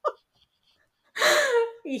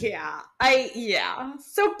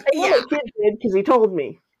 So, my kid did, because he told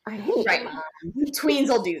me. I hate tweens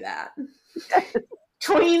will do that.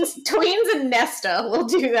 Tweens and Nesta will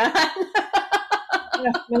do that.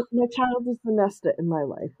 My child is the Nesta in my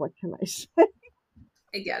life. What can I say?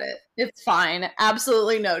 I get it. It's fine.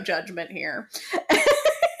 Absolutely no judgment here.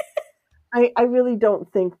 I really don't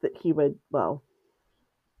think that he would, well,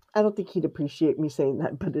 I don't think he'd appreciate me saying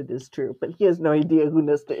that, but it is true. But he has no idea who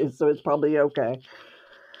Nesta is, so it's probably okay.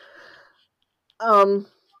 So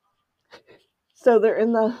they're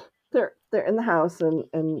in the house,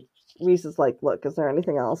 and Reese is like, look, is there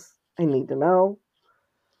anything else I need to know?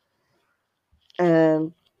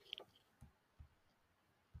 And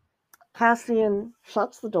Cassian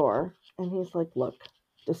shuts the door, and he's like, look,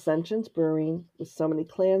 dissension's brewing, with so many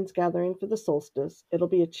clans gathering for the solstice. It'll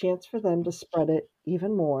be a chance for them to spread it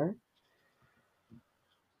even more.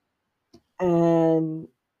 And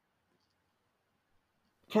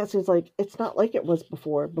Cassian's like, it's not like it was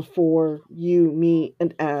before you, me,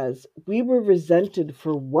 and Az. We were resented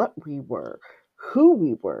for what we were, who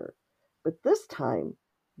we were. But this time,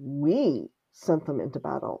 we sent them into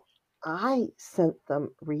battle. I sent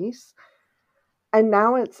them, Reese. And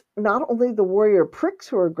now it's not only the warrior pricks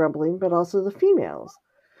who are grumbling, but also the females.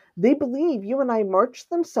 They believe you and I marched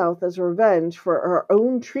them south as revenge for our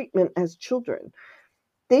own treatment as children.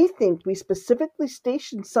 They think we specifically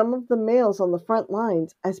stationed some of the males on the front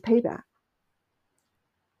lines as payback.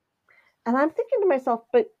 And I'm thinking to myself,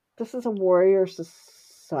 but this is a warrior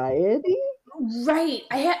society? Right.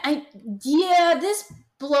 This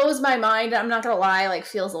blows my mind. I'm not gonna lie, like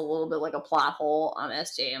feels a little bit like a plot hole on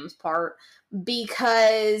SJM's part,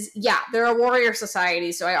 because they're a warrior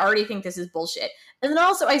society, so I already think this is bullshit. And then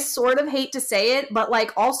also, I sort of hate to say it, but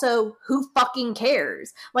like also, who fucking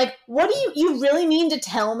cares? Like, what do you really mean to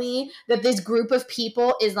tell me that this group of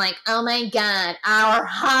people is like, oh my god, our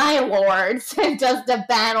High Lord sent us to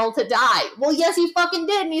battle to die? Well, yes, he fucking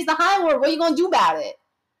did, and he's the High Lord. What are you gonna do about it?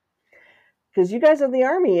 Because you guys are the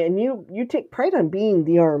army, and you take pride on being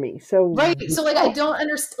the army. So right. So like, I don't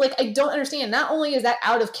understand. Not only is that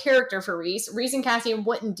out of character for Reese and Cassian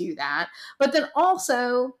wouldn't do that, but then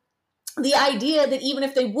also the idea that even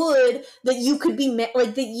if they would, that you could be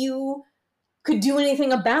like that you could do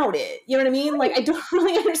anything about it. You know what I mean? Like, I don't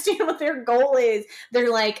really understand what their goal is.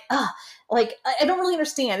 They're like, like, I don't really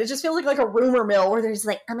understand. It just feels like a rumor mill where there's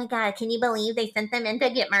like, oh my god, can you believe they sent them in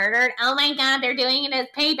to get murdered? Oh my god, they're doing it as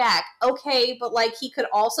payback. Okay, but like, he could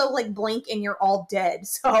also like blink and you're all dead.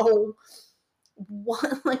 So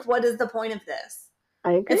what is the point of this?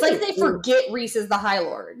 I agree. It's like they forget Reese is the High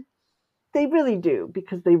Lord. They really do,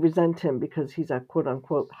 because they resent him because he's a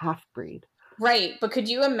quote-unquote half-breed. Right, but could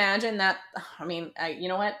you imagine that? I mean, you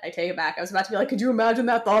know what? I take it back. I was about to be like, could you imagine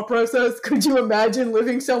that thought process? Could you imagine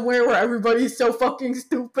living somewhere where everybody's so fucking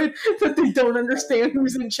stupid that they don't understand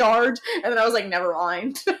who's in charge? And then I was like, never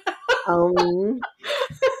mind.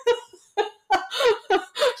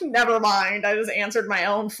 Never mind. I just answered my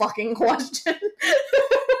own fucking question.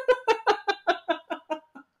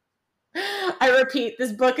 I repeat,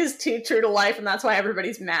 this book is too true to life, and that's why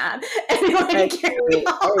everybody's mad. Anyway, carry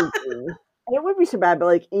on. And it would be so bad, but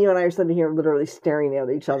like you and I are sitting here literally staring at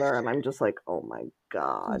each other, and I'm just like, oh my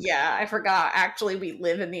god. Yeah, I forgot. Actually, we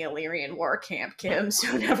live in the Illyrian war camp, Kim,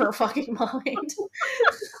 so never fucking mind.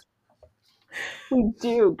 We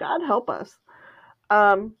do. God help us.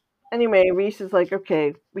 Anyway, Rhys is like,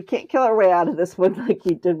 okay, we can't kill our way out of this one like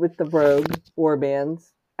we did with the rogue war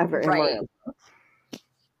bands ever. Right.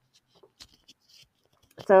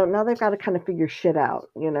 So now they've got to kind of figure shit out,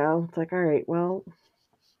 you know? It's like, all right, well,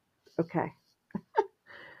 okay.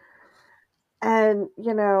 And,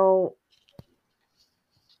 you know,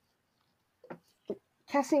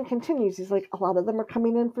 Cassian continues. He's like, a lot of them are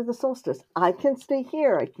coming in for the solstice. I can stay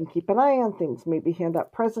here. I can keep an eye on things, maybe hand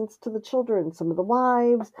out presents to the children, some of the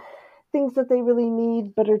wives, things that they really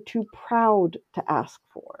need but are too proud to ask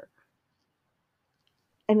for.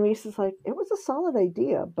 And Rhys is like, it was a solid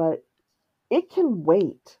idea, but it can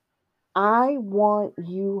wait. I want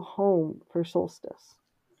you home for solstice.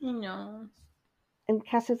 No. And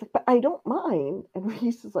Cassian's like, but I don't mind. And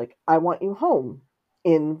Rhys is like, I want you home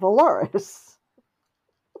in Velaris.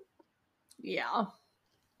 Yeah.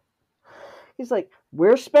 He's like,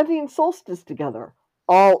 we're spending solstice together.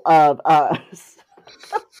 All of us.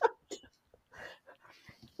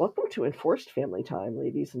 Welcome to enforced family time,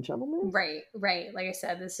 ladies and gentlemen. Right. Like I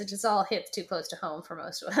said, this just all hits too close to home for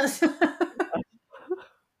most of us.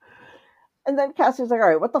 And then Cassian's like, all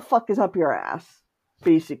right, what the fuck is up your ass?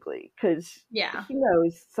 Basically. Because he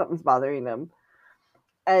knows something's bothering him.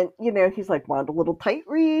 And, you know, he's like, wound a little tight,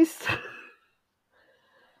 Rhys.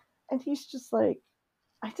 And he's just like,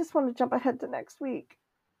 I just want to jump ahead to next week.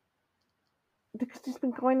 Because he's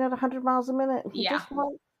been going at 100 miles a minute.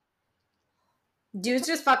 And Dude's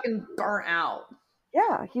just fucking burnt out.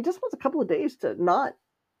 Yeah, he just wants a couple of days to not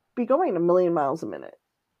be going 1,000,000 miles a minute.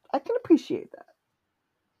 I can appreciate that.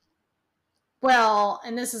 Well,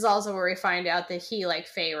 and this is also where we find out that he, like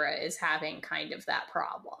Feyre, is having kind of that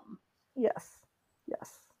problem. Yes.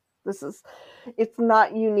 It's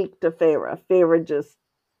not unique to Feyre. Feyre just,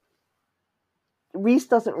 Rhys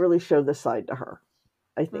doesn't really show this side to her,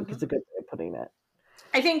 I think is a good way of putting it.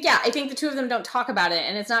 I think the two of them don't talk about it,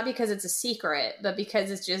 and it's not because it's a secret, but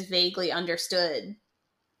because it's just vaguely understood.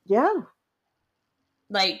 Yeah.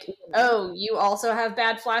 Like, oh, you also have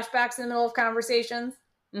bad flashbacks in the middle of conversations?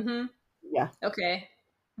 Mm-hmm. Yeah. Okay.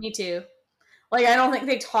 Me too. Like, I don't think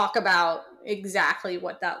they talk about exactly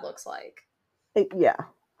what that looks like. Yeah.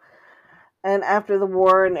 And after the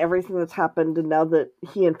war and everything that's happened, and now that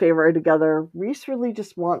he and Feyre are together, Rhys really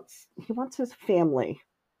just wants his family,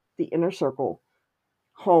 the inner circle,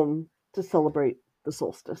 home to celebrate the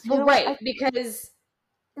solstice. Well,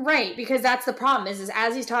 because that's the problem is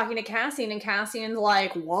as he's talking to Cassian, and Cassian's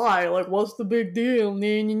like, why? Like, what's the big deal?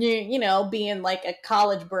 You know, being like a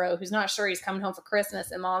college bro who's not sure he's coming home for Christmas,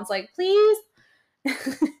 and Mom's like, please?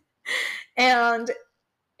 And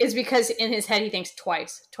it's because in his head he thinks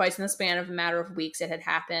twice in the span of a matter of weeks it had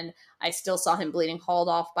happened. I still saw him bleeding hauled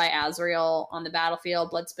off by Azriel on the battlefield,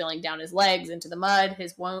 blood spilling down his legs into the mud,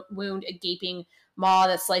 his wound a gaping maw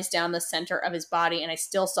that sliced down the center of his body, and I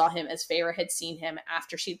still saw him as Feyre had seen him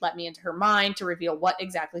after she'd let me into her mind to reveal what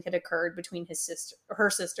exactly had occurred between her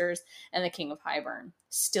sisters and the King of Hybern.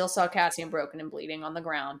 Still saw Cassian broken and bleeding on the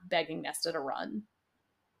ground, begging Nesta to run.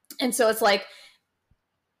 And so it's like,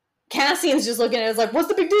 Cassian's just looking at it as like, what's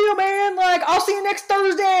the big deal, man? Like, I'll see you next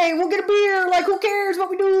Thursday. We'll get a beer. Like, who cares what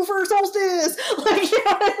we do for solstice? Like, you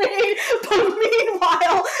know what I mean? But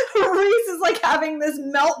meanwhile, Rhys is like having this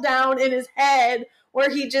meltdown in his head where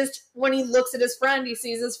he just, when he looks at his friend, he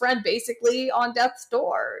sees his friend basically on death's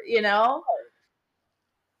door, you know?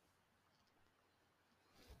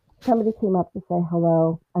 Somebody came up to say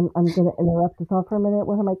hello. I'm going to interrupt us all for a minute.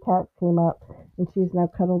 One of my cats came up, and she's now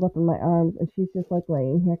cuddled up in my arms, and she's just like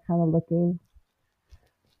laying here kind of looking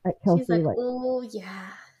at Kelsey. She's like, oh, yeah.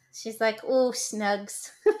 She's like, oh,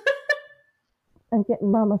 snugs. I'm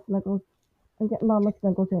getting mama snuggles.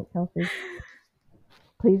 Aunt Kelsey.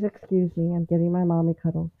 Please excuse me. I'm getting my mommy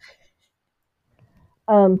cuddles.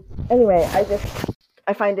 Anyway,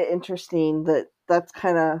 I find it interesting that that's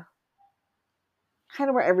kind of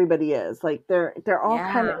where everybody is. Like they're all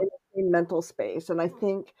kind of in the same mental space, and I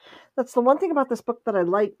think that's the one thing about this book that I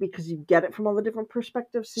like, because you get it from all the different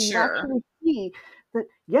perspectives, so you actually see that,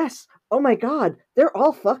 yes, oh my god, they're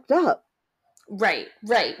all fucked up. Right.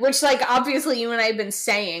 Which, like, obviously you and I have been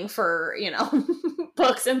saying for, you know,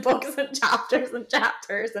 books and books and chapters and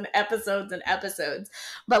episodes.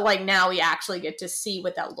 But, like, now we actually get to see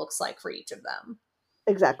what that looks like for each of them.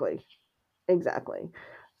 Exactly.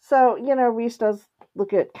 So, you know, Rhys does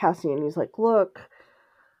look at Cassian. He's like, look,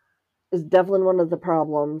 Is Devlin one of the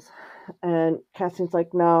problems? And Cassian's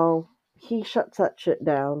like, no, he shuts that shit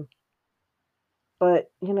down.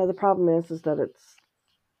 But, the problem is that it's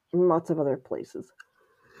in lots of other places.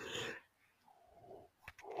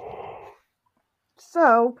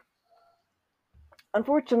 So,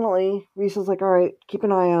 unfortunately, Rhys is like, all right, keep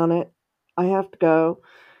an eye on it. I have to go.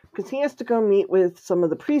 Because he has to go meet with some of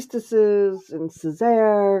the priestesses in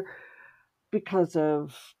Césaire because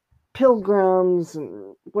of pilgrims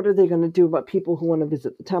and what are they going to do about people who want to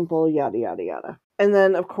visit the temple, yada, yada, yada. And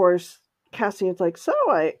then, of course, Cassian's like, so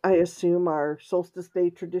I assume our solstice day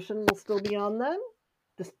tradition will still be on then,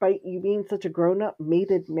 despite you being such a grown-up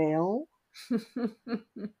mated male?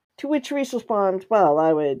 To which Rhys responds, well,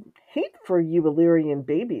 I would hate for you Illyrian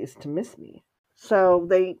babies to miss me. So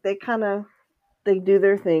they do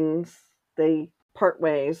their things. They part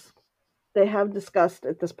ways. They have discussed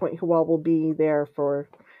at this point who all will be there for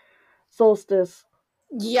solstice.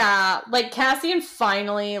 Yeah, like Cassian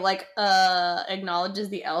finally acknowledges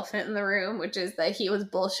the elephant in the room, which is that he was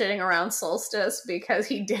bullshitting around solstice because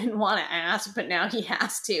he didn't want to ask, but now he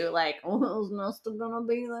has to. Like, oh, is Nesta gonna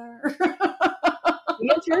be there?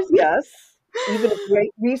 The answer is yes. Even if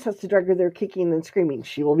Rhys has to drag her there kicking and screaming,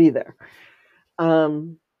 she will be there.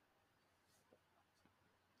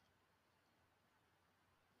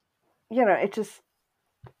 It just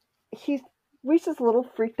Rhys is a little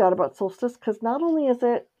freaked out about solstice because not only is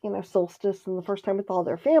it, solstice and the first time with all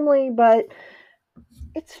their family, but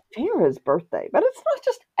it's Feyre's birthday. But it's not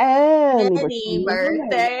just any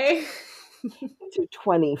birthday. It's your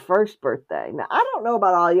 21st birthday. Now, I don't know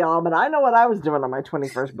about all y'all, but I know what I was doing on my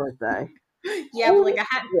 21st birthday. Yeah,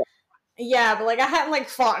 but I hadn't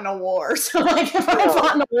fought in a war. So if I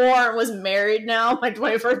fought in a war and was married now, my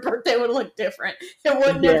 21st birthday would look different. It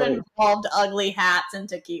wouldn't have involved ugly hats and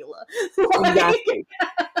tequila. Exactly.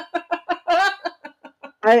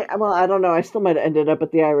 I don't know. I still might have ended up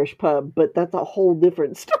at the Irish pub, but that's a whole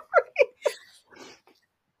different story.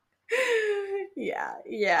 Yeah.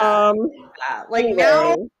 Anyway.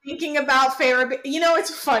 Now thinking about Feyre, it's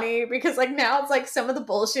funny because now it's some of the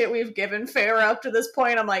bullshit we've given Feyre up to this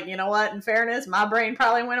point. I'm like, you know what? In fairness, my brain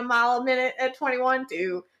probably went a mile a minute at 21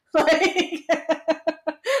 too. I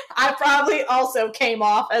probably also came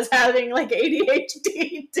off as having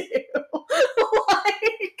ADHD too.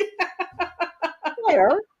 Fair,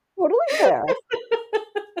 totally fair.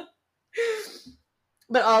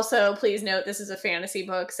 But also, please note, this is a fantasy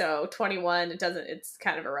book, so 21, it's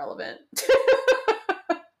kind of irrelevant.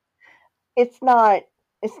 It's not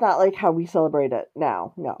like how we celebrate it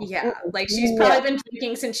now, no. Yeah, she's probably been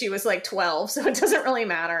drinking since she was 12, so it doesn't really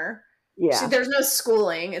matter. Yeah. There's no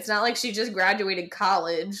schooling. It's not like she just graduated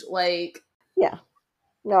college, Yeah.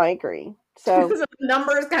 No, I agree. So the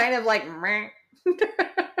numbers kind of meh.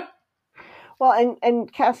 Well,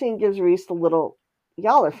 and Cassian gives Rhys the little,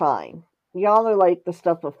 y'all are fine. Y'all are like the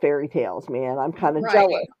stuff of fairy tales, man. I'm kind of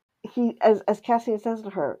jealous. He, as Cassian says to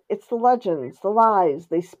her, it's the legends, the lies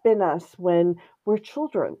they spin us when we're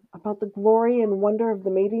children about the glory and wonder of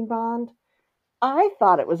the mating bond. I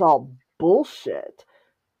thought it was all bullshit.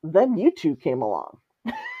 Then you two came along.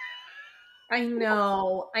 I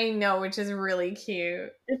know, which is really cute.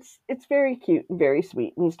 It's very cute and very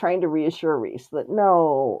sweet. And he's trying to reassure Rhys that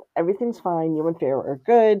no, everything's fine. You and Feyre are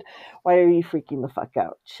good. Why are you freaking the fuck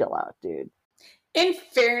out? Chill out, dude. In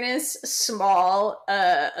fairness, small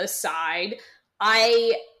aside,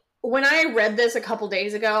 when I read this a couple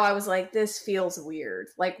days ago, I was like, this feels weird.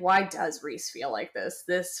 Why does Rhys feel like this?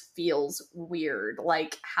 This feels weird.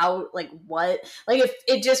 How, what?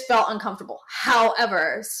 It just felt uncomfortable.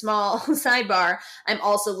 However, small sidebar, I'm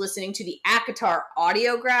also listening to the ACOTAR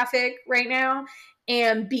audio graphic right now.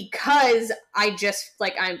 And because I just,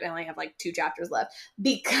 I only have 2 chapters left,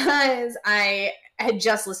 because I had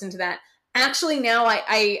just listened to that, actually now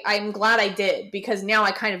I'm glad I did, because now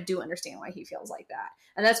I kind of do understand why he feels like that.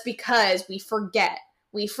 And that's because we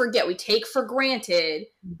take for granted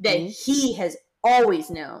that he has always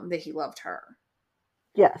known that he loved her.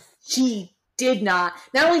 Yes. She did not.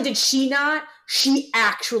 Not only did she not, she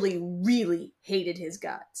actually really hated his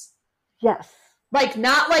guts. Yes.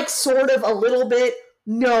 Not sort of a little bit.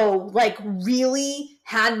 No, really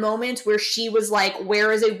had moments where she was like,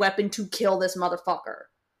 where is a weapon to kill this motherfucker?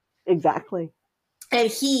 Exactly. And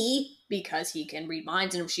he, because he can read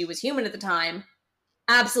minds and she was human at the time,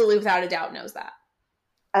 absolutely without a doubt knows that.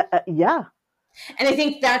 Yeah. And I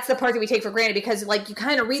think that's the part that we take for granted, because you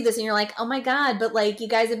kind of read this and you're like, oh my God, but you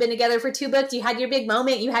guys have been together for 2 books. You had your big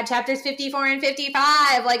moment. You had chapters 54 and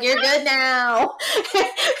 55. You're good now.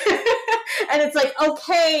 And it's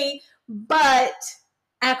okay, but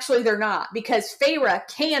actually they're not, because Feyre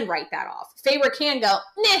can write that off. Feyre can go,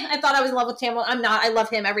 nah, I thought I was in love with Tamlin. I'm not. I love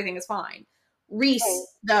him. Everything is fine. Rhys,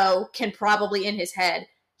 though, can probably in his head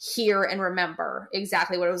hear and remember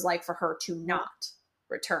exactly what it was like for her to not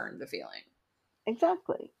return the feeling.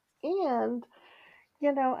 Exactly. And,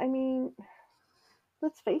 I mean,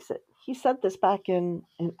 let's face it. He said this back in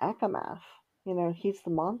Akamath. He's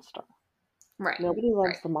the monster. Right. Nobody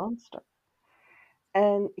loves the monster.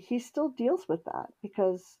 And he still deals with that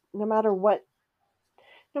because no matter what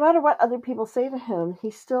other people say to him,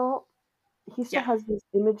 he still has this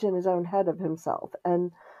image in his own head of himself.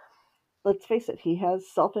 And let's face it, he has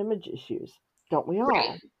self-image issues. Don't we all?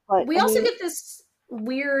 Right. But we also get this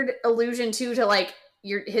weird allusion to like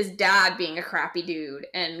his dad being a crappy dude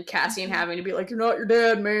and Cassian having to be like, you're not your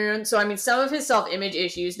dad, man. So I mean, some of his self-image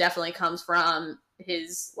issues definitely comes from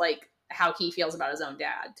his like how he feels about his own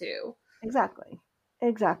dad too. Exactly.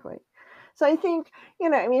 So I think,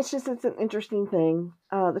 it's an interesting thing.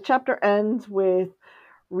 The chapter ends with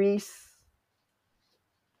Rhys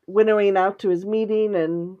winnowing out to his meeting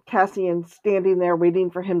and Cassian standing there waiting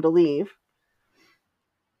for him to leave.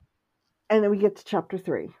 And then we get to chapter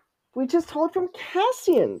 3. We just told from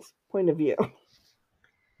Cassian's point of view.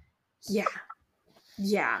 Yeah.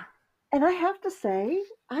 And I have to say,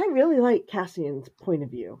 I really like Cassian's point of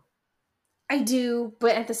view. I do,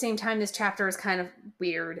 but at the same time, this chapter is kind of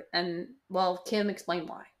weird. And, well, Kim, explain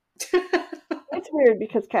why. It's weird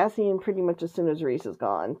because Cassian, pretty much as soon as Rhys is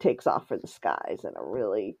gone, takes off for the skies in a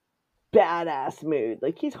really badass mood.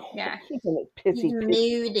 Like, he's in a pissy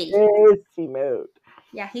mood.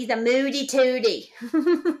 Yeah, he's a moody tootie.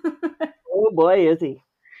 Oh boy, is he.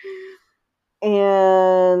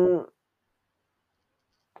 And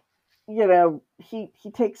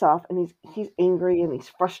he takes off and he's angry and he's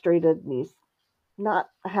frustrated and he's not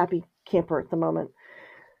a happy camper at the moment.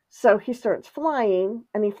 So he starts flying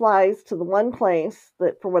and he flies to the one place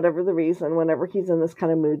that, for whatever the reason, whenever he's in this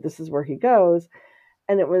kind of mood, this is where he goes.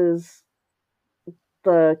 And it was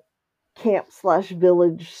the camp /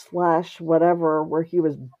 village / whatever where he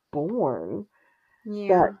was born.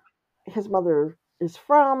 That his mother is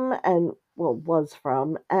from and, well, was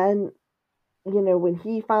from. And, when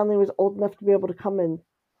he finally was old enough to be able to come and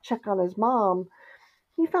check on his mom,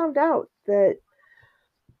 he found out that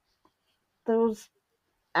those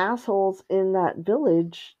assholes in that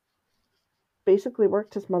village basically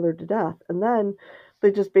worked his mother to death. And then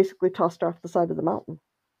they just basically tossed her off the side of the mountain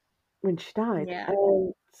when she died. Yeah.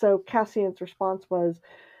 And so Cassian's response was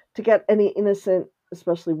to get any innocent,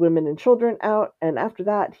 especially women and children, out. And after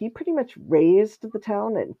that, he pretty much razed the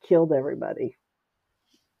town and killed everybody.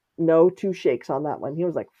 No two shakes on that one. He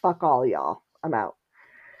was like, fuck all y'all. I'm out.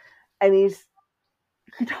 And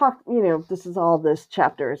he talked, this is all this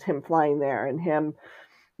chapter is him flying there and him,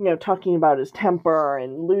 talking about his temper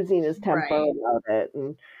and losing his temper about it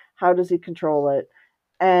and how does he control it.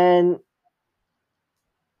 And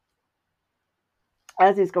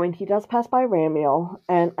as he's going, he does pass by Ramiel,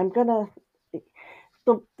 and I'm gonna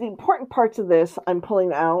the important parts of this I'm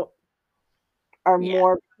pulling out are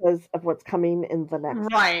more because of what's coming in the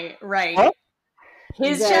next. Right. Oh?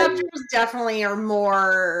 His chapters definitely are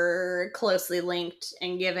more closely linked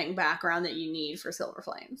and giving background that you need for Silver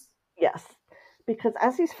Flames. Yes, because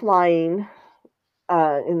as he's flying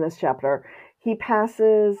in this chapter, he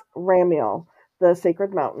passes Ramiel, the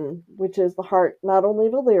Sacred Mountain, which is the heart not only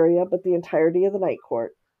of Illyria, but the entirety of the Night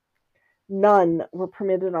Court. None were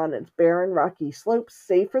permitted on its barren, rocky slopes,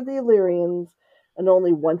 save for the Illyrians, and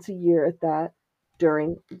only once a year at that,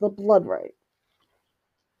 during the Blood Rite.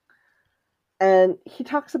 And he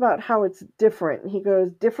talks about how it's different. He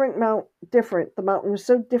goes, different. The mountain was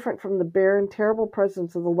so different from the barren, terrible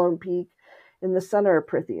presence of the lone peak in the center of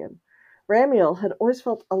Prythian. Ramiel had always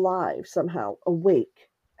felt alive somehow, awake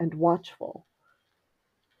and watchful.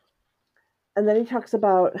 And then he talks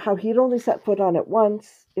about how he'd only set foot on it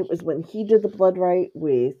once. It was when he did the Blood Rite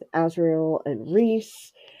with Azriel and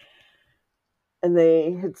Rhys. And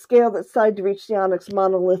they had scaled its side to reach the Onyx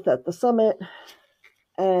monolith at the summit.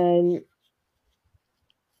 And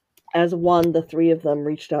as one, the three of them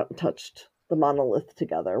reached out and touched the monolith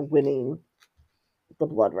together, winning the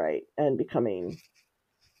Blood Rite and becoming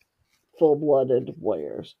full-blooded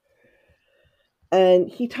warriors. And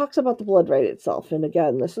he talks about the Blood Rite itself. And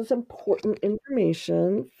again, this is important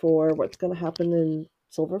information for what's going to happen in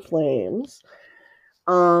Silver Flames.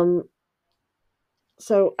 So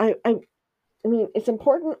I mean, it's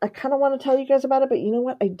important. I kind of want to tell you guys about it, but you know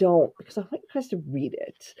what? I don't, because I want you guys to read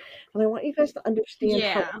it. And I want you guys to understand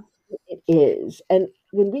how it is. And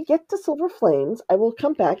when we get to Silver Flames, I will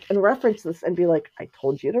come back and reference this and be like, I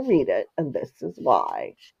told you to read it, and this is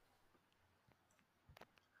why.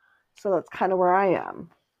 So that's kind of where I am.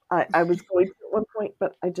 I was going to at one point,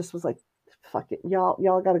 but I just was like, fuck it.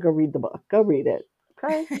 Y'all got to go read the book. Go read it.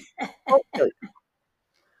 Okay? Won't kill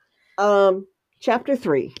you. Chapter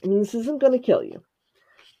 3. I mean, this isn't going to kill you.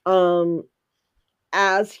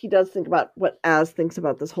 Az, he does think about what Az thinks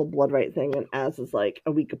about this whole blood right thing, and Az is like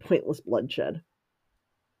a week of pointless bloodshed.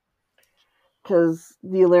 Because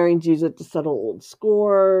the Illyrians use it to settle old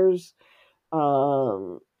scores,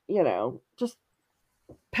 just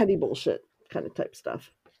petty bullshit kind of type stuff.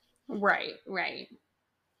 Right.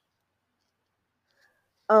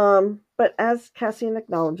 But as Cassian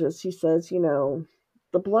acknowledges, he says, the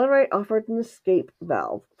blood right offered an escape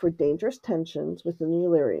valve for dangerous tensions within the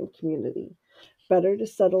Illyrian community. Better to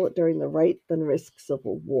settle it during the rite than risk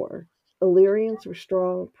civil war. Illyrians were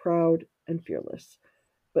strong, proud, and fearless.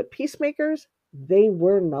 But peacemakers, they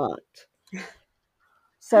were not.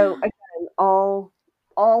 So again, all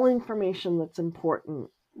information that's important,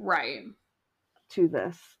 right, to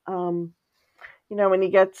this. When he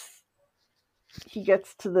gets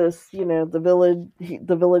to this, the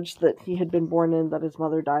village that he had been born in, that his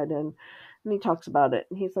mother died in, and he talks about it,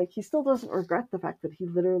 and he's like, he still doesn't regret the fact that he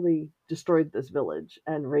literally destroyed this village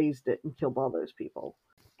and razed it and killed all those people.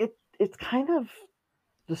 It's kind of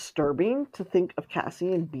disturbing to think of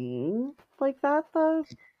Cassian being like that, though.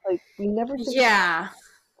 Like, we never think. Yeah.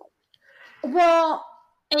 Well,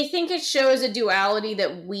 I think it shows a duality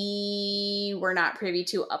that we were not privy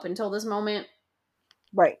to up until this moment.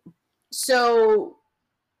 Right. So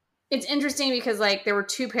it's interesting because, like, there were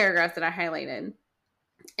 2 paragraphs that I highlighted.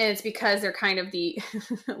 And it's because they're kind of the,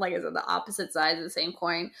 like I said, the opposite sides of the same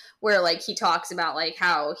coin, where, like, he talks about, like,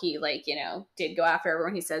 how he, like, did go after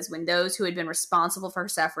everyone. He says, when those who had been responsible for her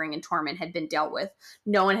suffering and torment had been dealt with,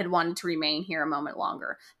 no one had wanted to remain here a moment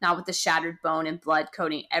longer, not with the shattered bone and blood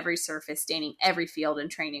coating every surface, staining every field and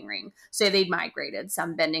training ring. So they'd migrated,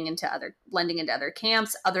 some blending into other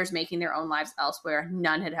camps, others making their own lives elsewhere.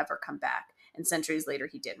 None had ever come back. And centuries later,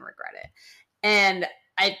 he didn't regret it. And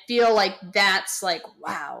I feel like that's like,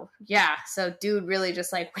 wow, yeah. So dude really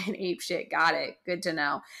just like went ape shit. Got it. Good to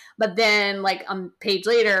know. But then, like, a page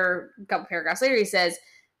later, a couple paragraphs later, he says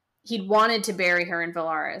he'd wanted to bury her in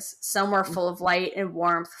Velaris, somewhere full of light and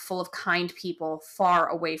warmth, full of kind people, far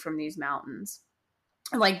away from these mountains.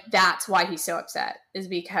 And, like, that's why he's so upset, is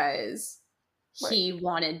because he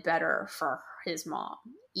wanted better for his mom.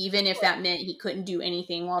 Even if that meant he couldn't do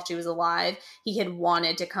anything while she was alive, he had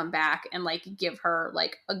wanted to come back and, like, give her,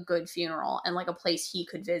 like, a good funeral and, like, a place he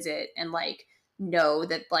could visit and, like, know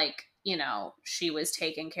that, like, she was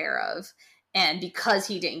taken care of. And because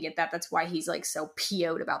he didn't get that, that's why he's, like, so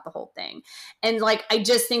PO'd about the whole thing. And, like, I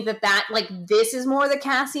just think that, like, this is more the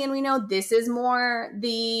Cassian we know. This is more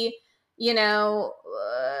the,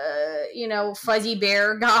 fuzzy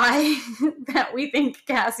bear guy that we think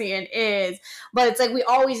Cassian is. But it's like, we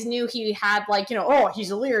always knew he had, like, oh,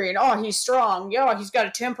 he's Illyrian, oh, he's strong, yeah, he's got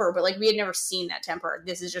a temper, but, like, we had never seen that temper.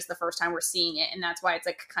 This is just the first time we're seeing it, and that's why it's,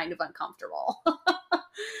 like, kind of uncomfortable.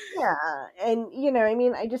 Yeah, and,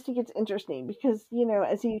 I just think it's interesting because,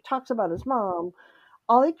 as he talks about his mom,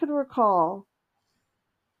 all he could recall,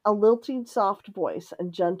 a lilting, soft voice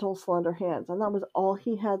and gentle, slender hands, and that was all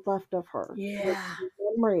he had left of her. Yeah.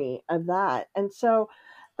 Memory of that. And so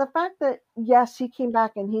the fact that, yes, he came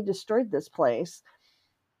back and he destroyed this place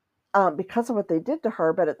because of what they did to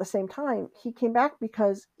her, but at the same time, he came back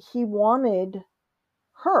because he wanted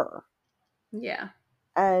her. Yeah.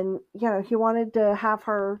 And, he wanted to have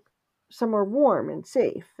her somewhere warm and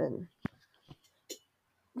safe. And,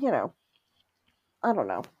 I don't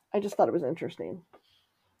know. I just thought it was interesting.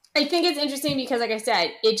 I think it's interesting because, like I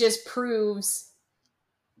said, it just proves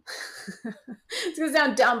it's going to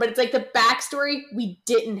sound dumb, but it's like the backstory we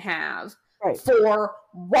didn't have for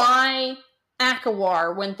why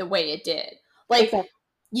Akawar went the way it did. Like,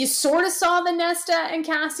 you sort of saw the Nesta and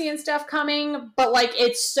Cassian stuff coming, but, like,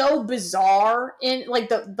 it's so bizarre in, like,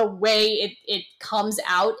 the way it comes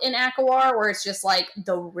out in Akawar, where it's just, like,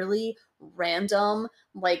 the really random,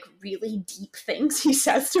 like, really deep things he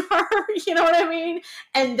says to her, you know what I mean?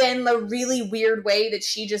 And then the really weird way that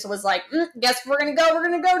she just was like, guess we're gonna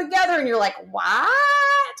go together, and you're like,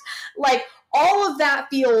 what? Like, all of that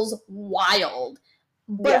feels wild.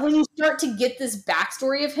 But when you start to get this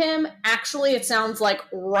backstory of him, actually it sounds like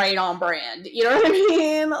right on brand. You know what I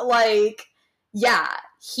mean? Like, yeah,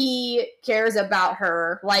 he cares about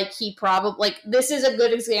her like he probably, like, this is a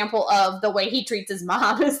good example of the way he treats his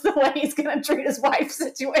mom is the way he's gonna treat his wife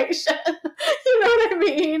situation. You know what I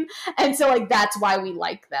mean? And so, like, that's why we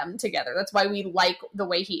like them together. That's why we like the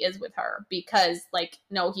way he is with her, because, like,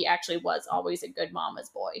 no, he actually was always a good mama's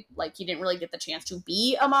boy. Like, he didn't really get the chance to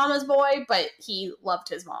be a mama's boy, but he loved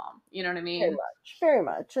his mom. You know what I mean? Very much, very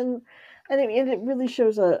much. And it really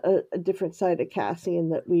shows a different side of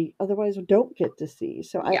Cassian that we otherwise don't get to see.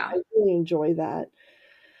 So I really enjoy that.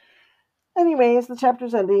 Anyway, as the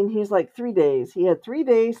chapter's ending, he's like 3 days. He had 3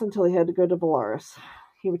 days until he had to go to Velaris.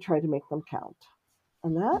 He would try to make them count.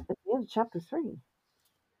 And that is the end of chapter 3.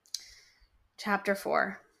 Chapter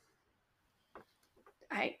 4.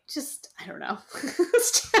 I don't know.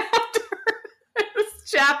 This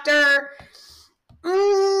chapter.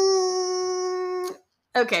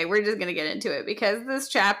 Okay, we're just going to get into it because this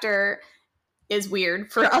chapter is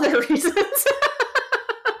weird for other reasons.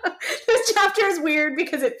 This chapter is weird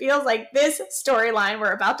because it feels like this storyline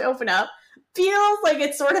we're about to open up feels like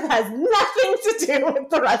it sort of has nothing to do with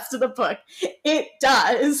the rest of the book. It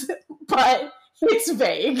does, but it's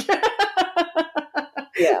vague.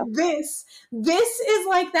 Yeah. This is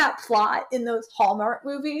like that plot in those Hallmark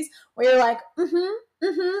movies where you're like,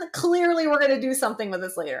 clearly we're going to do something with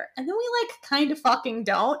this later. And then we, like, kind of fucking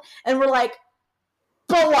don't. And we're like,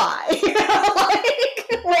 but why?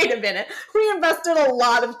 Like, wait a minute. We invested a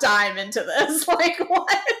lot of time into this. Like, what?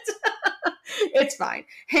 It's fine.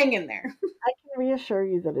 Hang in there. I can reassure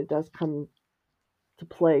you that it does come to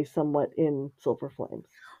play somewhat in Silver Flames.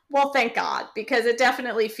 Well, thank God, because it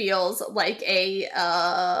definitely feels like a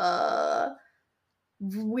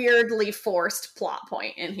weirdly forced plot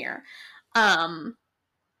point in here. And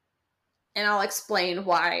I'll explain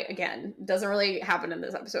why, again. It doesn't really happen in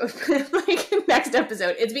this episode, but like next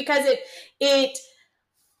episode. It's because it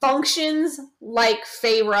functions like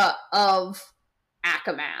Feyre of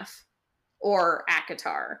Akamath or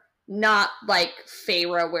Akatar, not like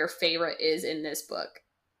Feyre where Feyre is in this book.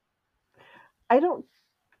 I don't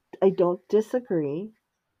disagree,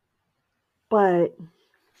 but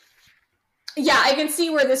yeah, I can see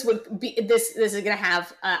where this would be. This is going to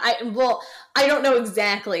have. I don't know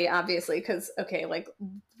exactly, obviously, because okay, like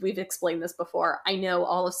we've explained this before. I know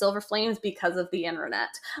all of Silver Flames because of the internet.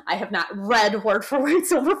 I have not read word for word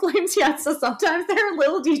Silver Flames yet, so sometimes there are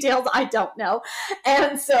little details I don't know,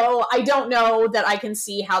 and so I don't know that I can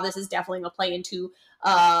see how this is definitely going to play into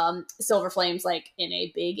Silver Flames like in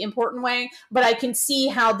a big important way, but I can see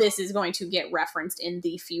how this is going to get referenced in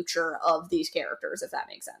the future of these characters, if that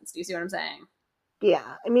makes sense. Do you see what I'm saying?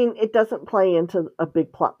 Yeah, I mean, it doesn't play into a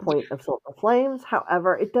big plot point of Silver Flames.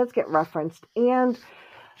 However, it does get referenced, and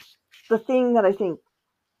the thing that I think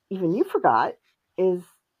even you forgot is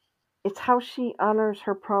it's how she honors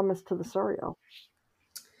her promise to the Suriel.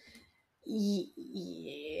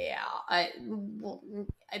 Yeah, I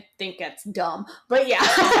think that's dumb, but yeah.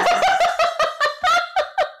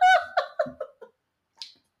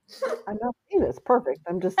 I'm not saying it's perfect.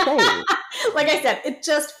 I'm just saying. Like I said, it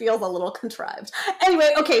just feels a little contrived.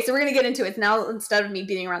 Anyway, okay, so we're going to get into it now instead of me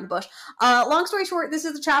beating around the bush. Long story short, this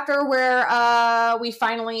is a chapter where we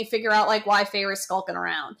finally figure out like why Feyre's skulking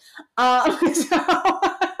around.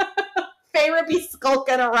 Feyre be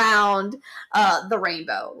skulking around the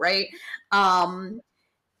rainbow, right?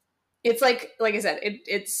 It's like I said,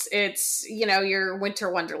 it's you know, your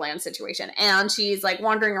winter wonderland situation, and she's like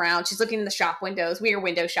wandering around. She's looking in the shop windows. We are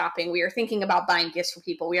window shopping. We are thinking about buying gifts for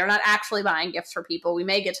people. We are not actually buying gifts for people. We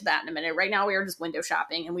may get to that in a minute. Right now, we are just window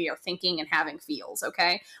shopping, and we are thinking and having feels.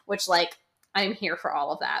 Okay, which like I'm here for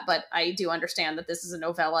all of that, but I do understand that this is a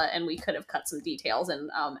novella, and we could have cut some details and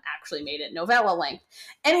actually made it novella length.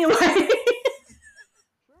 Anyway.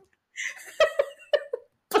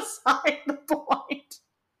 Beside the point.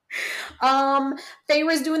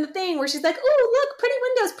 Feyre's doing the thing where she's like, oh, look, pretty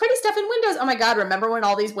windows, pretty stuff in windows. Oh my god, remember when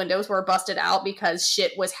all these windows were busted out because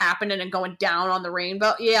shit was happening and going down on the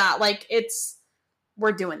rainbow? Yeah, like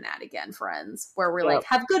we're doing that again, friends, where we're like,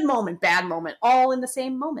 have good moment, bad moment, all in the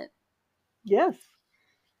same moment. Yes.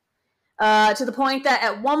 To the point that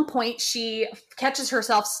at one point she catches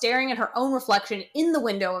herself staring at her own reflection in the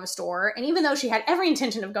window of a store, and even though she had every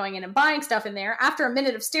intention of going in and buying stuff in there, after a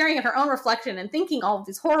minute of staring at her own reflection and thinking all of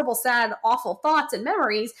these horrible, sad, awful thoughts and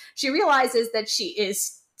memories, she realizes that she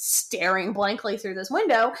is staring blankly through this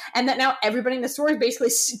window, and that now everybody in the store is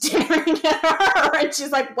basically staring at her, and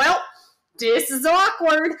she's like, well, this is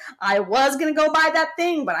awkward. I was gonna go buy that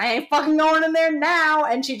thing, but I ain't fucking going in there now,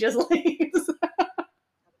 and she just leaves.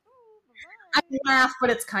 I laugh, but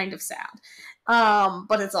it's kind of sad.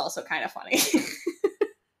 But it's also kind of funny.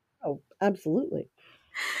 Oh, absolutely.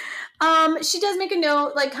 She does make a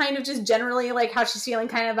note, like, kind of just generally, like, how she's feeling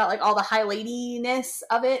kind of about, like, all the high ladiness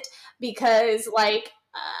of it, because, like,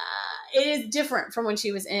 it is different from when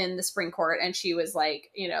she was in the Spring Court and she was, like,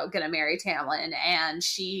 you know, gonna marry Tamlin, and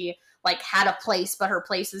she, like, had a place, but her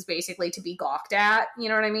place is basically to be gawked at, you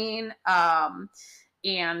know what I mean?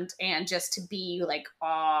 And just to be, like,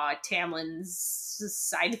 Tamlin's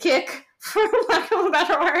sidekick, for lack of a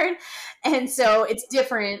better word. And so it's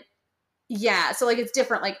different. Yeah, so, like, it's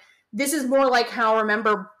different. Like, this is more like how,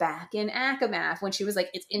 remember back in ACOMAF when she was like,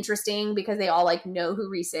 it's interesting because they all, like, know who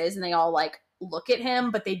Rhys is and they all, like, look at him,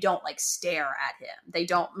 but they don't, like, stare at him. They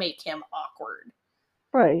don't make him awkward.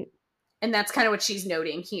 Right. And that's kind of what she's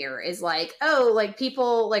noting here is, like, oh, like,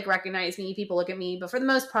 people, like, recognize me, people look at me, but for the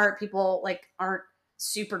most part, people, like, aren't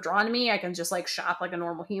super drawn to me. I can just, like, shop like a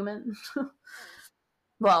normal human.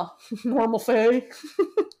 Well, normal fae.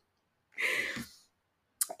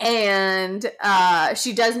 And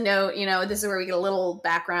she does note, you know, this is where we get a little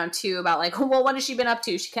background too about, like, well, what has she been up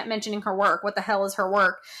to? She kept mentioning her work. What the hell is her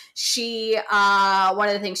work? She, one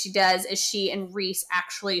of the things she does is she and Rhys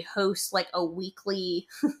actually host, like, a weekly,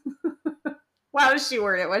 how does she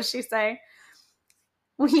word it? What does she say?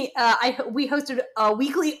 We hosted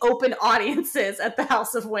weekly open audiences at the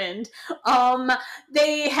House of Wind.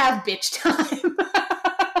 They have bitch time.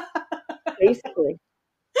 Basically.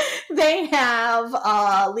 They have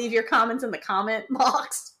leave your comments in the comment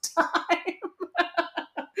box time.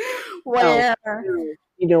 Where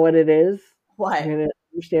you know what it is? What? You're gonna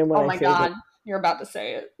understand what oh my god, you're about to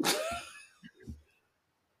say it.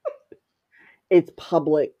 It's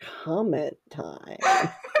public comment time.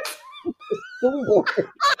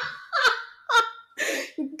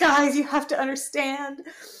 Guys, you have to understand.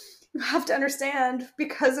 You have to understand,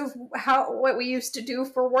 because of what we used to do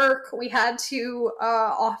for work, we had to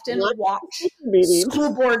often watch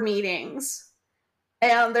school board meetings,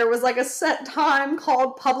 and there was, like, a set time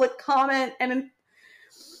called public comment. And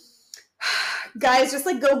guys, just,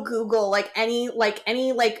 like, go Google, like, any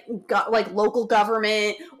local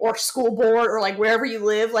government or school board or, like, wherever you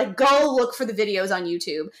live, like, go look for the videos on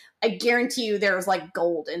YouTube. I guarantee you there's, like,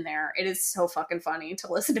 gold in there. It is so fucking funny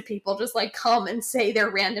to listen to people just, like, come and say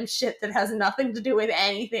their random shit that has nothing to do with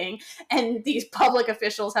anything, and these public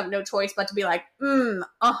officials have no choice but to be like,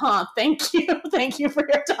 thank you for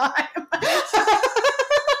your time.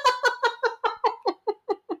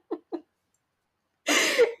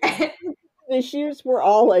 Issues were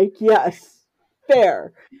all like, yes,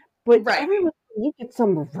 fair. But everyone, you get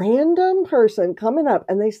some random person coming up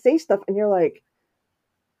and they say stuff and you're like,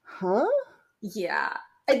 huh? Yeah.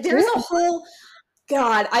 There's a whole...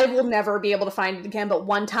 God, I will never be able to find it again, but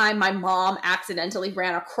one time my mom accidentally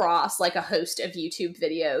ran across, like, a host of YouTube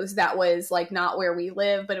videos that was, like, not where we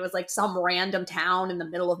live, but it was, like, some random town in the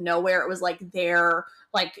middle of nowhere. It was, like, their,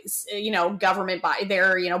 like, you know, government by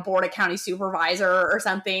their, you know, board of county supervisor or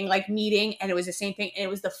something, like, meeting, and it was the same thing, and it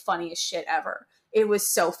was the funniest shit ever. It was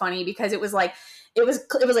so funny because it was, like, it was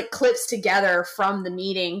like clips together from the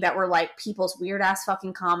meeting that were, like, people's weird ass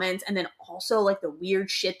fucking comments, and then also, like, the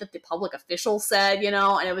weird shit that the public officials said, you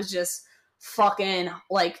know, and it was just fucking,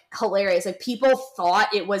 like, hilarious. Like, people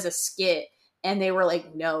thought it was a skit, and they were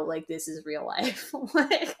like, no, like, this is real life.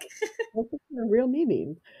 Like, a real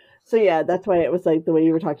meeting. So yeah, that's why it was like the way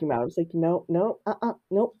you were talking about. It was like,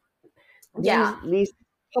 nope. Yeah. These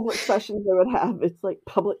public sessions they would have, it's like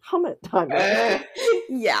public comment time.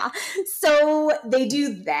 Yeah. So they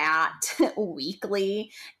do that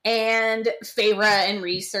weekly, and Feyre and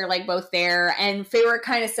Rhys are, like, both there, and Feyre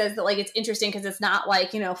kind of says that, like, it's interesting because it's not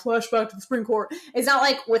like, you know, flashback to the Spring Court. It's not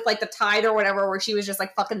like with, like, the Tithe or whatever where she was just,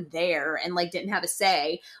 like, fucking there and, like, didn't have a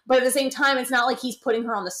say, but at the same time it's not like he's putting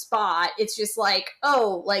her on the spot. It's just like,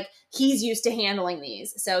 oh, like, he's used to handling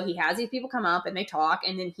these, so he has these people come up and they talk,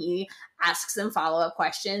 and then he asks them follow-up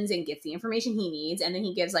questions and gets the information he needs, and then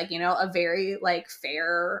he gives, like, you know, a very, like,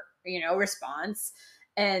 fair, you know, response.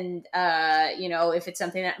 And you know, if it's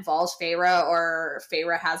something that involves Feyre or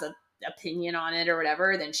Feyre has an opinion on it or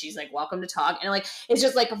whatever, then she's like, welcome to talk. And, like, it's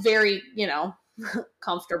just, like, very, you know,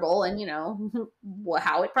 comfortable, and, you know,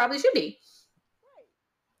 how it probably should be.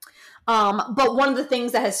 But one of the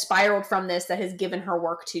things that has spiraled from this that has given her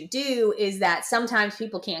work to do is that sometimes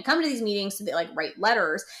people can't come to these meetings, so they, like, write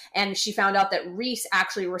letters. And she found out that Rhys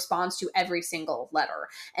actually responds to every single letter.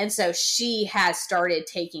 And so she has started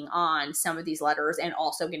taking on some of these letters and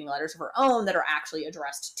also getting letters of her own that are actually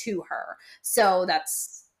addressed to her. So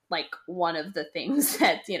that's, like, one of the things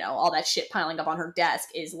that, you know, all that shit piling up on her desk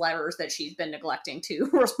is letters that she's been neglecting to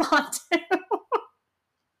respond to.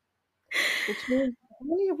 Which means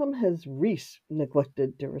many of them has Rhys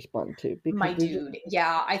neglected to respond to? Because My dude.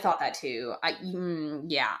 Yeah, I thought that too.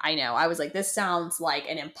 Yeah, I know. I was like, this sounds like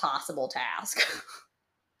an impossible task.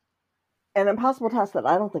 an impossible task that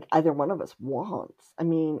I don't think either one of us wants. I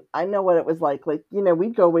mean, I know what it was like. Like, you know,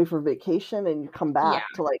 we'd go away for vacation and you come back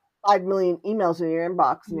to like 5 million emails in your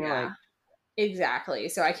inbox and you're like, exactly.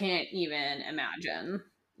 So I can't even imagine.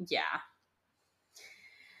 Yeah.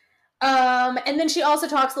 And then she also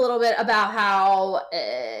talks a little bit about how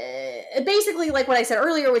basically like what I said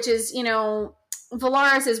earlier, which is, you know,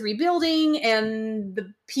 Velaris is rebuilding and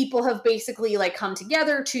the people have basically like come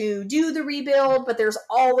together to do the rebuild, but there's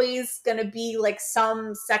always going to be like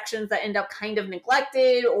some sections that end up kind of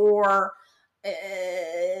neglected or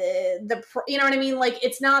you know what I mean? Like,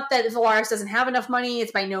 it's not that Velaris doesn't have enough money.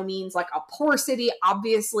 It's by no means like a poor city,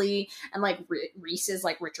 obviously. And like Rhys is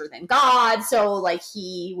like richer than God. So like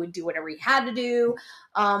he would do whatever he had to do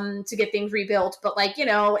to get things rebuilt. But like, you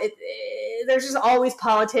know, there's just always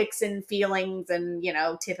politics and feelings and, you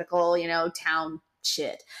know, typical, you know, town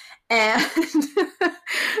shit. And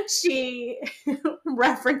she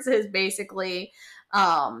references basically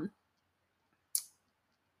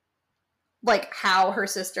like how her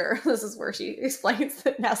sister, this is where she explains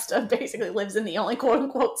that Nesta basically lives in the only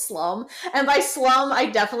quote-unquote slum. And by slum, I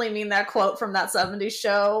definitely mean that quote from that 70s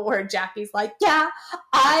show where Jackie's like, yeah,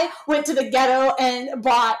 I went to the ghetto and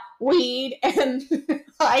bought weed. And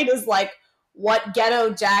Hyde is like, what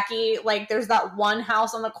ghetto, Jackie? Like, there's that one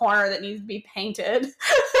house on the corner that needs to be painted.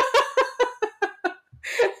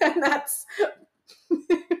 And that's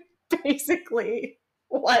basically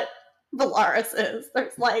what Velaris is.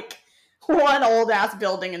 There's like one old ass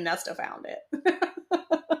building and Nesta found it.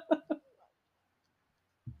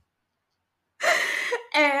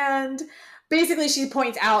 And basically she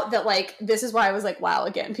points out that like this is why I was like, wow,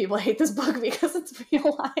 again, people hate this book because it's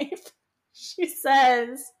real life. She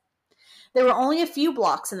says there were only a few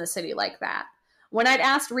blocks in the city like that. When I'd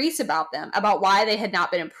asked Rhys about them, about why they had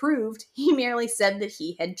not been improved, he merely said that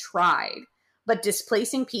he had tried. But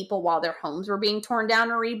displacing people while their homes were being torn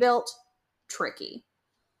down and rebuilt, tricky.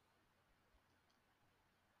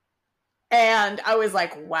 And I was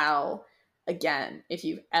like, wow, again, if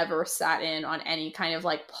you've ever sat in on any kind of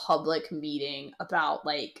like public meeting about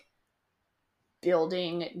like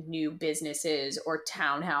building new businesses or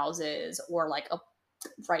townhouses or like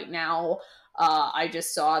right now, I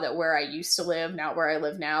just saw that where I used to live, not where I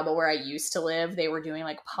live now, but where I used to live, they were doing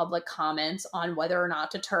like public comments on whether or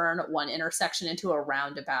not to turn one intersection into a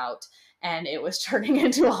roundabout. And it was turning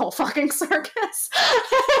into a whole fucking circus.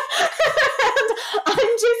 And I'm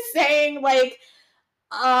just saying, like,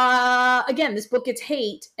 again, this book gets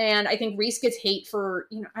hate, and I think Rhys gets hate for,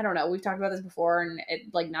 you know, I don't know, we've talked about this before, and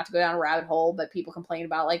it, like, not to go down a rabbit hole, but people complain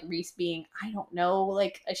about, like, Rhys being, I don't know,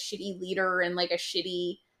 like, a shitty leader and, like, a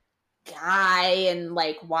shitty guy, and,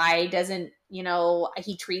 like, why doesn't, you know,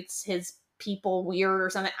 he treats his people weird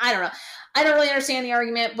or something. I don't know. I don't really understand the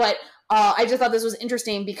argument, but I just thought this was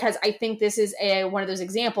interesting because I think this is one of those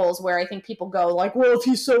examples where I think people go like, well, if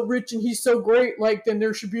he's so rich and he's so great, like, then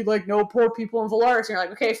there should be like no poor people in Velaris. And you're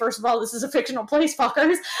like, okay, first of all, this is a fictional place,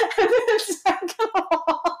 fuckers. And then second of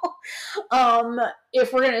all,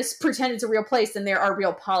 if we're going to pretend it's a real place, then there are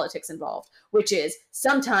real politics involved, which is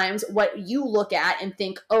sometimes what you look at and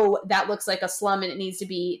think, oh, that looks like a slum and it needs to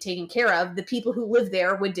be taken care of. The people who live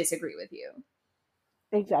there would disagree with you.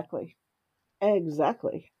 Exactly.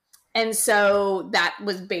 And so that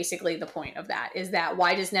was basically the point of that, is that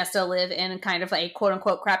why does Nesta live in kind of a quote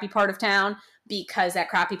unquote crappy part of town? Because that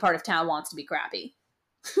crappy part of town wants to be crappy.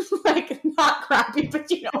 Like, not crappy, but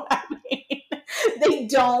you know what I mean. They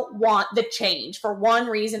don't want the change for one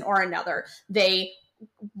reason or another. They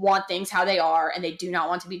want things how they are, and they do not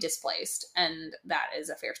want to be displaced. And that is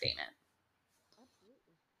a fair statement.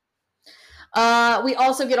 We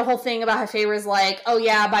also get a whole thing about how Feyre's like, oh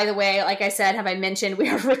yeah, by the way, like I said, have I mentioned we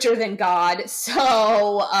are richer than God?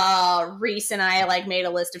 So Rhys and I like made a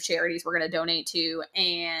list of charities we're going to donate to,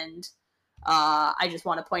 and I just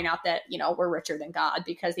want to point out that, you know, we're richer than God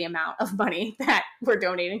because the amount of money that we're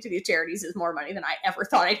donating to these charities is more money than I ever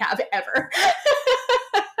thought I'd have ever.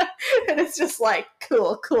 And it's just like,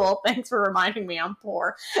 cool. Thanks for reminding me I'm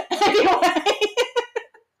poor. Anyway.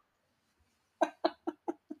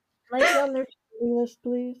 Write down their list,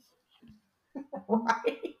 please.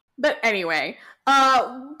 Right. But anyway,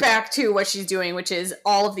 back to what she's doing, which is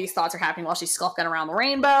all of these thoughts are happening while she's skulking around the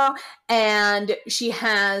rainbow, and she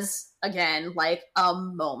has again, like a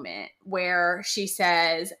moment where she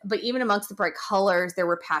says, but even amongst the bright colors, there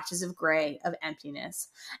were patches of gray, of emptiness.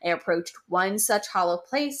 I approached one such hollow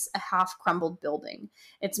place, a half-crumbled building.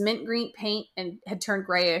 Its mint green paint had turned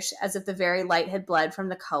grayish, as if the very light had bled from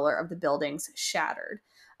the color of the buildings, shattered.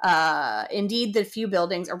 Indeed, the few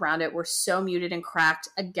buildings around it were so muted and cracked,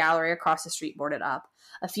 a gallery across the street boarded up.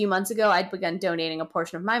 A few months ago, I'd begun donating a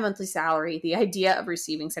portion of my monthly salary. The idea of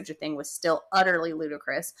receiving such a thing was still utterly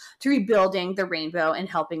ludicrous, to rebuilding the rainbow and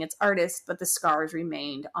helping its artists, but the scars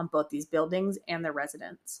remained on both these buildings and their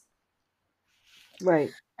residents.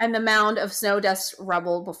 Right. And the mound of snow dust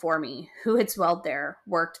rubble before me. Who had dwelled there,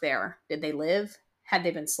 worked there? Did they live? Had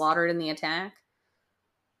they been slaughtered in the attack?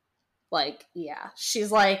 Like, yeah,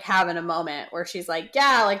 she's like having a moment where she's like,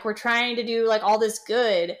 yeah, like we're trying to do like all this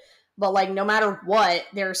good, but like no matter what,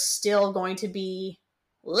 there's still going to be,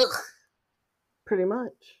 ugh. Pretty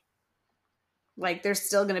much. Like there's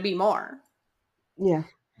still going to be more. Yeah.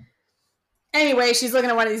 Anyway, she's looking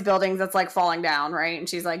at one of these buildings that's like falling down, right? And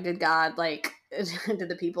she's like, did God, like, did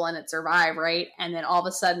the people in it survive, right? And then all of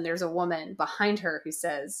a sudden there's a woman behind her who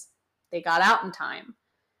says, they got out in time.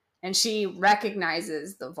 And she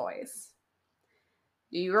recognizes the voice.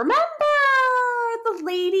 Do you remember the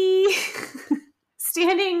lady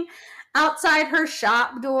standing outside her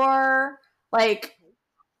shop door? Like,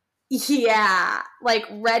 yeah, like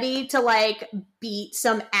ready to like beat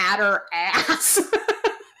some adder ass.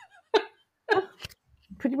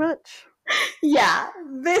 Pretty much. Yeah,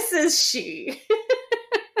 this is she.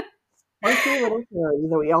 Squishy little fairy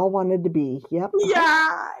that we all wanted to be. Yep.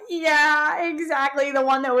 Yeah, exactly. The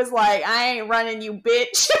one that was like, I ain't running you,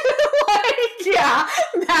 bitch. Like, yeah,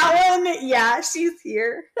 that one, yeah, she's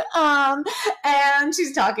here. And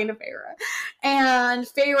she's talking to Feyre. And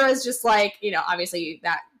Feyre is just like, you know, obviously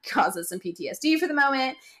that causes some PTSD for the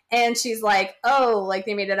moment. And she's like, oh, like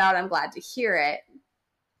they made it out. I'm glad to hear it.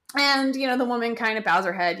 And, you know, the woman kind of bows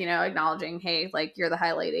her head, you know, acknowledging, hey, like, you're the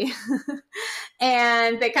high lady.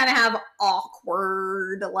 And they kind of have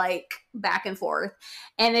awkward, like, back and forth.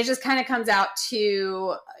 And it just kind of comes out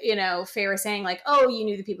to, you know, Feyre saying, like, oh, you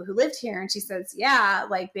knew the people who lived here. And she says, yeah,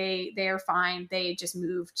 like, they are fine. They just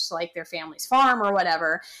moved to, like, their family's farm or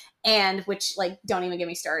whatever. And which, like, don't even get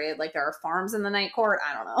me started. Like, there are farms in the Night Court.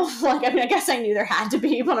 I don't know. Like, I mean, I guess I knew there had to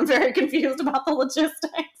be, but I'm very confused about the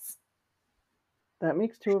logistics. That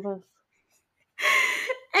makes two of us.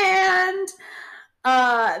 And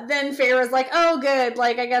then Feyre's like, oh, good.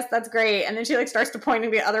 Like, I guess that's great. And then she, like, starts to point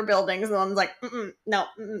to the other buildings. And the one's like, no,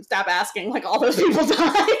 stop asking. Like, all those people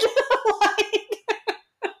died.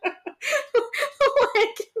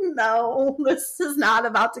 like, no, this is not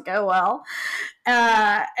about to go well.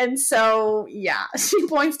 And so, yeah, she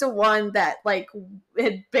points to one that, like,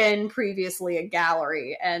 had been previously a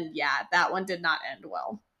gallery. And, yeah, that one did not end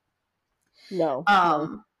well. No.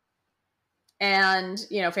 And,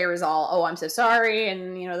 you know, Feyre's all, oh, I'm so sorry.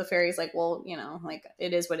 And, you know, the fairy's like, well, you know, like,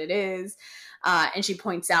 it is what it is. And she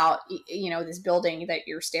points out, you know, this building that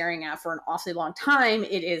you're staring at for an awfully long time,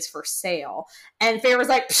 it is for sale. And Feyre's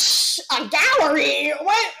like, psh, a gallery?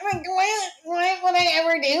 What would I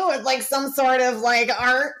ever do with, like, some sort of, like,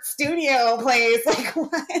 art studio place? Like,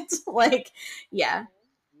 what? Like, yeah.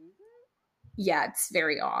 Yeah, it's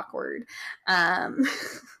very awkward.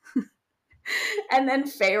 And then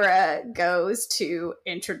Feyre goes to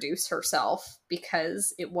introduce herself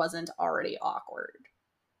because it wasn't already awkward.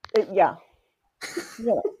 Yeah.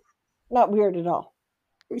 Not weird at all.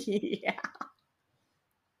 Yeah.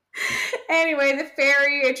 Anyway, the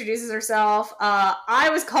fairy introduces herself. I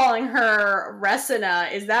was calling her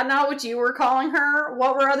Resina. Is that not what you were calling her?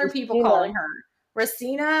 What were other people calling her?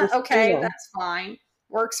 Racina? Okay, that's fine.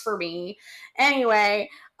 Works for me. Anyway,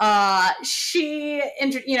 she,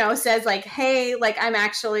 you know, says like, hey, like, I'm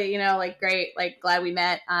actually, you know, like, great, like, glad we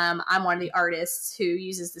met. I'm one of the artists who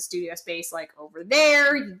uses the studio space, like, over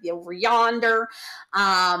there, over yonder.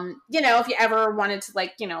 You know, if you ever wanted to,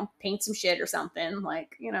 like, you know, paint some shit or something,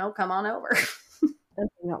 like, you know, come on over.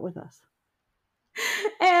 Not with us.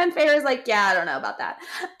 And Feyre's like, yeah, I don't know about that.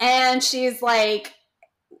 And she's like,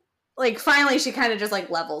 finally she kind of just, like,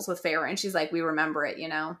 levels with Feyre, and she's like, we remember it, you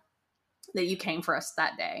know, that you came for us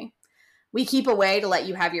that day. We keep away to let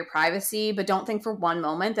you have your privacy, but don't think for one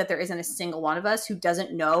moment that there isn't a single one of us who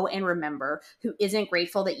doesn't know and remember, who isn't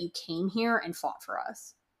grateful that you came here and fought for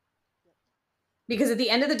us. Because at the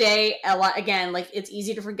end of the day, again, like, it's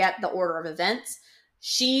easy to forget the order of events.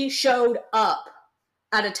 She showed up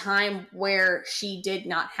at a time where she did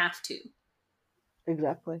not have to.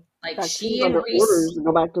 Exactly. Like, she and Rhys orders to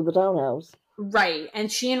go back to the townhouse. Right.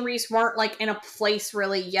 And she and Rhys weren't, like, in a place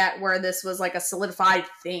really yet where this was, like, a solidified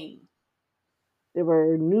thing. They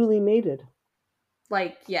were newly mated.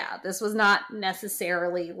 Like, yeah, this was not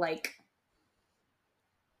necessarily like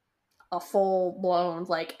a full blown,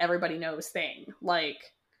 like, everybody knows thing. Like,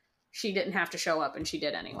 she didn't have to show up and she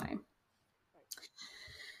did anyway.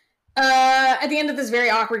 At the end of this very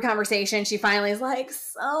awkward conversation, she finally is like,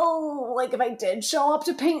 so, like, if I did show up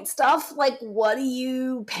to paint stuff, like, what do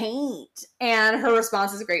you paint? And her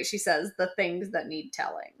response is great. She says, the things that need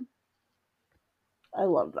telling. I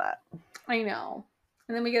love that. I know.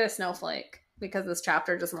 And then we get a snowflake because this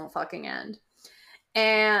chapter just won't fucking end.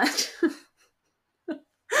 And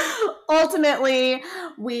ultimately,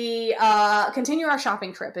 we continue our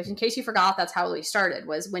shopping trip. If in case you forgot, that's how we started,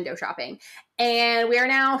 was window shopping. And we are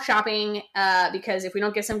now shopping because if we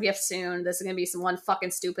don't get some gifts soon, this is going to be some one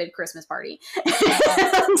fucking stupid Christmas party.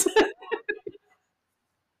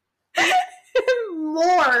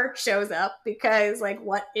 More shows up because, like,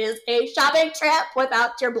 what is a shopping trip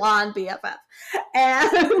without your blonde BFF?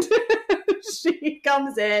 And she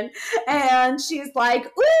comes in and she's like,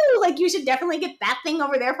 ooh, like, you should definitely get that thing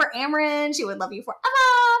over there for Amren. She would love you forever.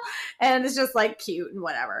 And it's just, like, cute and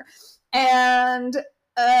whatever. And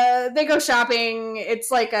they go shopping. It's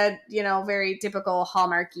like a, you know, very typical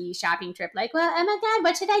Hallmarky shopping trip. Like, well, oh my God,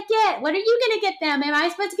 what should I get? What are you going to get them? Am I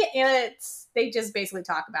supposed to get it? They just basically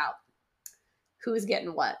talk about who's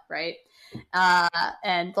getting what, right?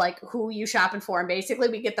 And like who you shopping for. And basically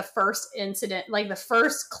we get the first incident, like the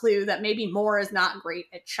first clue that maybe Moore is not great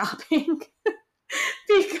at shopping.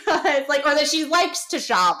 Because, like, or that she likes to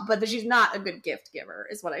shop, but that she's not a good gift giver,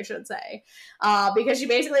 is what I should say. Because she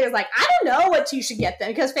basically is like, I don't know what you should get them.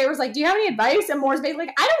 Because Faye was like, do you have any advice? And Moore's basically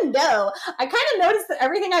like, I don't know. I kind of noticed that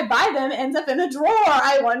everything I buy them ends up in a drawer.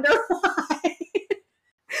 I wonder why.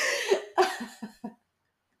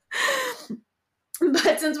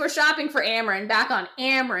 But since we're shopping for Amren, back on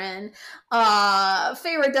Amren,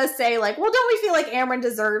 Feyre does say, like, well, don't we feel like Amren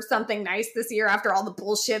deserves something nice this year after all the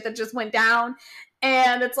bullshit that just went down?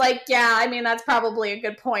 And it's like, yeah, I mean, that's probably a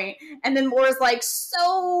good point. And then Moore's like,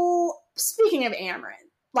 so, speaking of Amren,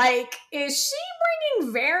 like, is she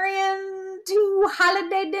bringing Varian to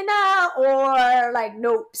holiday dinner or, like,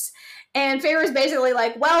 nopes? And Feyre's basically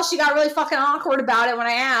like, well, she got really fucking awkward about it when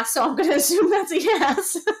I asked, so I'm going to assume that's a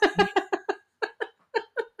yes.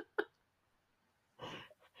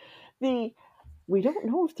 We don't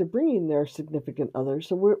know if they're bringing their significant other,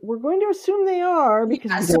 so we're going to assume they are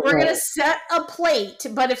because we're going to set a plate.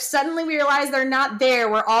 But if suddenly we realize they're not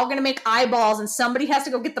there, we're all going to make eyeballs, and somebody has to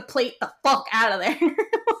go get the plate the fuck out of there.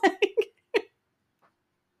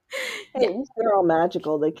 Hey, they're all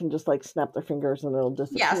magical. They can just like snap their fingers and it'll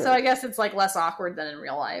disappear. Yeah, so I guess it's like less awkward than in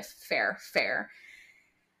real life. Fair.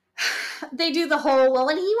 They do the whole, well,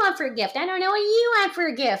 what do you want for a gift? I don't know what you want for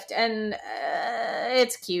a gift. And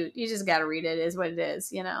it's cute. You just got to read it, is what it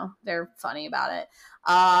is. You know, they're funny about it.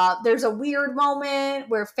 There's a weird moment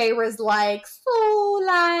where Feyre's like, so,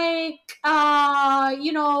 like,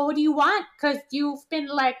 you know, what do you want? Because you've been,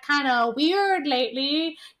 like, kind of weird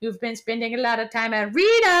lately. You've been spending a lot of time at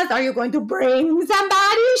Rita's. Are you going to bring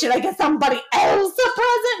somebody? Should I get somebody else a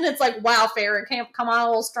present? And it's like, wow, Feyre, come on a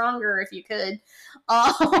little stronger if you could.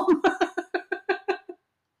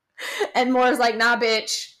 And Moore's like, nah,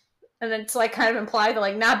 bitch. And then it's like kind of implied that,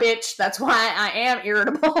 like, nah, bitch, that's why I am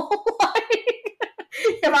irritable. Like,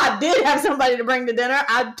 if I did have somebody to bring to dinner,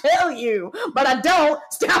 I'd tell you. But I don't.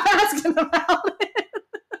 Stop asking about it.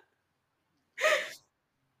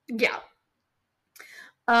 Yeah.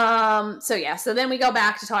 So then we go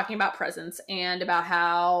back to talking about presents and about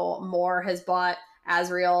how Moore has bought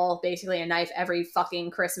Azriel basically a knife every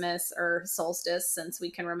fucking Christmas or solstice since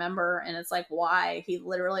we can remember. And it's like, why? He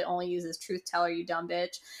literally only uses truth teller, you dumb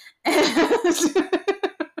bitch.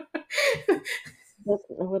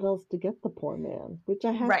 Doesn't know what else to get the poor man, which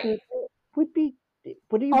I have to admit would be,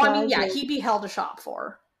 what do you I mean, yeah, he'd be hell to shop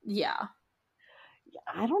for. Yeah.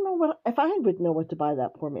 I don't know if I would know what to buy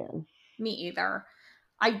that poor man. Me either.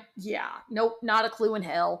 Nope, not a clue in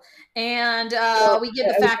hell. And we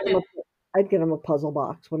get the fact that I'd get him a puzzle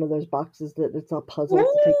box, one of those boxes that it's a puzzle.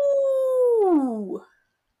 Ooh,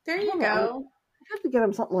 there you go. I'd have to get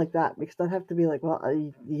him something like that because I'd have to be like, well,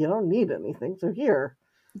 you don't need anything, so here.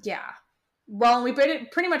 Yeah. Well, we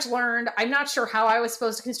pretty much learned, I'm not sure how I was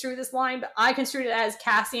supposed to construe this line, but I construed it as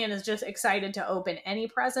Cassian is just excited to open any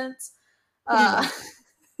presents.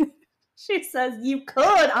 She says you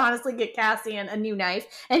could honestly get Cassian a new knife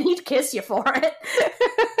and he'd kiss you for it.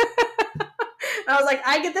 I was like,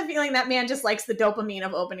 I get the feeling that man just likes the dopamine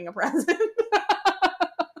of opening a present.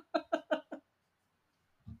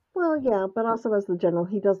 Well, yeah, but also as the general,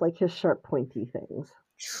 he does like his sharp, pointy things.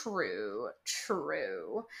 True.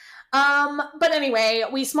 But anyway,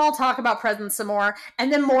 we small talk about presents some more,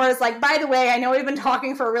 and then Moore is like, by the way, I know we've been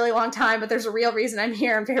talking for a really long time, but there's a real reason I'm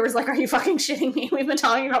here. And Feyre's like, are you fucking shitting me? We've been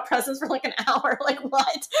talking about presents for like an hour. Like,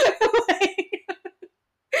 what?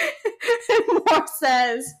 And Moore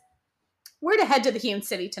says, we're to head to the Hewn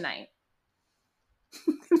City tonight.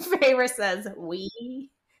 Feyre says,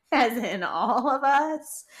 we? As in all of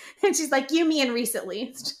us? And she's like, you, me, and Rhys at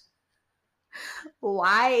least.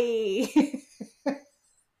 Why?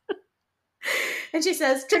 And she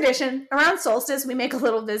says, tradition. Around solstice, we make a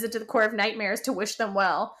little visit to the Court of Nightmares to wish them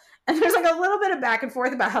well. And there's like a little bit of back and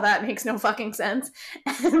forth about how that makes no fucking sense.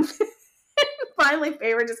 And finally,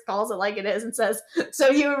 Feyre just calls it like it is and says, so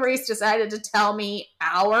you and Rhys decided to tell me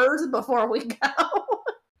hours before we go?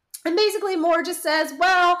 And basically Moore just says,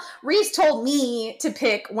 well, Rhys told me to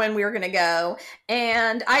pick when we were going to go,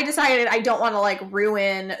 and I decided I don't want to, like,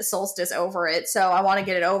 ruin Solstice over it, so I want to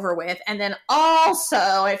get it over with. And then also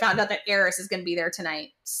I found out that Eris is going to be there tonight,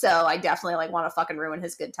 so I definitely, like, want to fucking ruin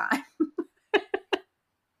his good time.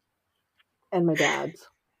 And my dad's.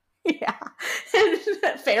 Yeah. And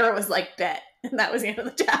Feyre was like, bet. And that was the end of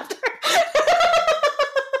the chapter.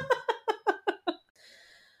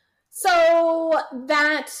 So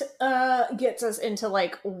that gets us into,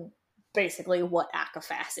 like, basically what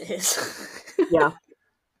ACOFAS is. Yeah.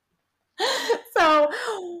 So,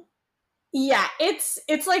 yeah, it's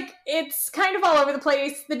like, it's kind of all over the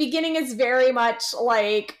place. The beginning is very much,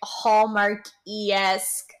 like,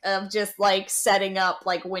 Hallmark-esque of just, like, setting up,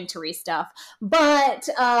 like, wintry stuff. But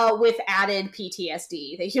with added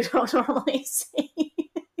PTSD that you don't normally see.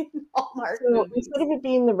 Hallmark So movies. instead of it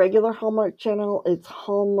being the regular Hallmark channel, it's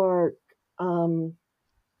Hallmark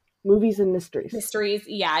movies and mysteries. Mysteries,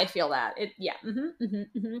 yeah, I feel that.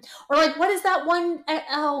 Or like, what is that one?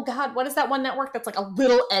 Oh God, what is that one network that's like a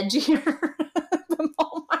little edgier than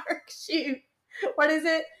Hallmark? Shoot, what is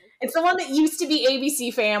it? It's the one that used to be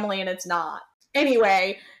ABC Family, and it's not.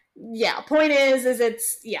 Anyway, yeah. Point is this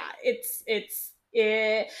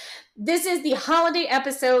is the holiday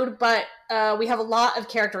episode, but we have a lot of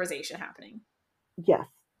characterization happening. Yes,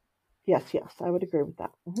 I would agree with that.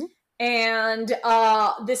 Mm-hmm. And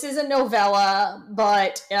this is a novella,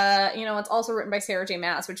 but it's also written by Sarah J.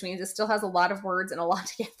 Maas, which means it still has a lot of words and a lot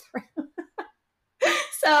to get through.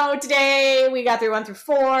 So today we got through 1 through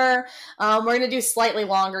 4. We're going to do slightly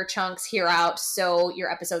longer chunks here out, so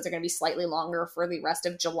your episodes are going to be slightly longer for the rest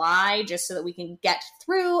of July, just so that we can get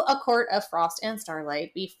through A Court of Frost and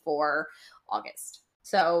Starlight before August.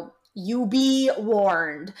 So you be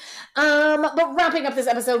warned. But wrapping up this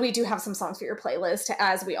episode, we do have some songs for your playlist,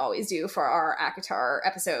 as we always do for our ACOTAR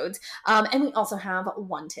episodes. And we also have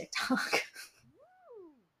one TikTok.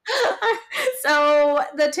 So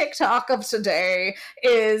the TikTok of today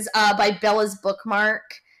is by Bella's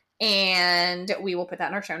Bookmark, and we will put that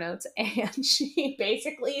in our show notes. And she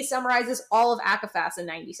basically summarizes all of ACOFAS in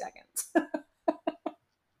 90 seconds.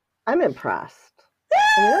 I'm impressed.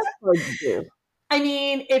 I mean, that's hard to do. I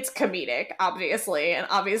mean, it's comedic, obviously, and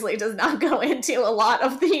obviously does not go into a lot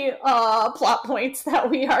of the plot points that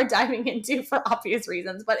we are diving into for obvious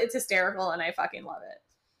reasons, but it's hysterical and I fucking love it.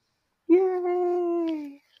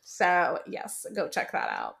 Yay! So, yes, go check that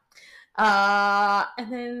out.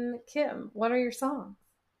 And then, Kim, what are your songs?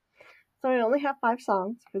 So I only have 5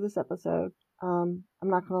 songs for this episode. I'm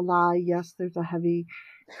not going to lie. Yes, there's a heavy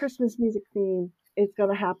Christmas music theme. It's going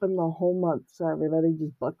to happen the whole month, so everybody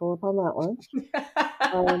just buckle up on that one.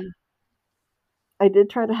 I did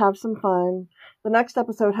try to have some fun. The next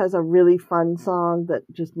episode has a really fun song that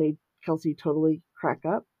just made Kelsey totally crack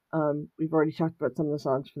up. We've already talked about some of the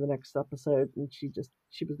songs for the next episode, and she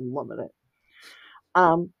was loving it.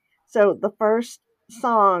 So the first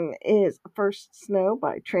song is First Snow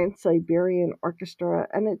by Trans-Siberian Orchestra,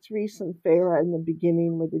 and it's Rhys and Feyre in the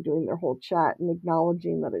beginning where they're doing their whole chat and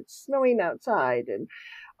acknowledging that it's snowing outside, and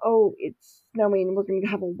oh, it's snowing, we're going to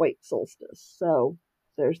have a white solstice. So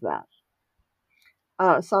there's that.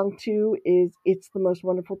 Song 2 is It's the Most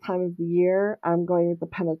Wonderful Time of the Year. I'm going with the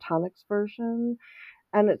Pentatonix version,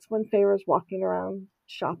 and it's when Feyre's walking around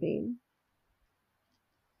shopping.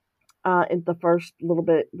 In the first little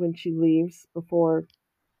bit when she leaves before.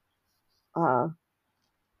 And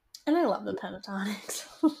I love the Pentatonix.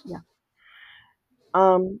 Yeah.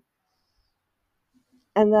 And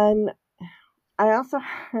then I also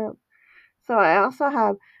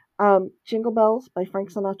have Jingle Bells by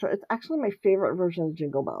Frank Sinatra. It's actually my favorite version of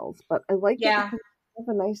Jingle Bells, but I like it because it's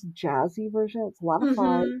a nice jazzy version. It's a lot of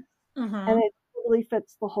fun. Mm-hmm. And it really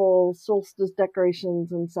fits the whole solstice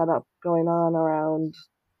decorations and setup going on around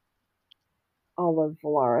all of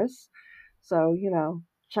Velaris. So,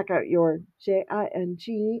 check out your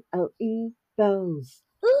Jingle bells.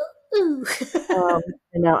 Ooh.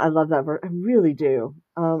 And now I love that verse. I really do.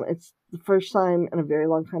 It's the first time in a very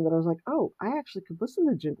long time that I was like, oh, I actually could listen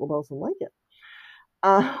to Jingle Bells and like it.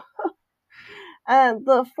 And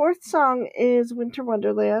the fourth song is Winter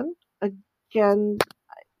Wonderland. Again,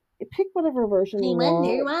 pick whatever version you want.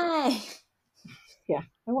 Wonder why. Yeah,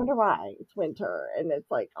 I wonder why it's winter and it's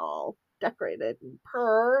like all decorated and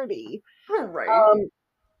pretty. Right.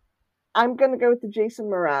 I'm gonna go with the Jason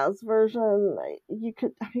Mraz version. You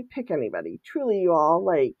could pick anybody. Truly, you all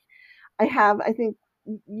like. I think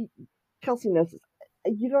Kelsey knows this.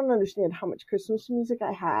 You don't understand how much Christmas music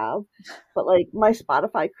I have, but like my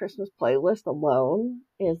Spotify Christmas playlist alone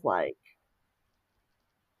is like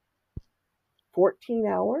 14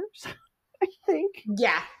 hours, I think.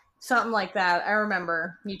 Yeah, something like that. I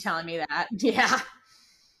remember you telling me that. Yeah.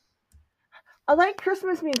 I like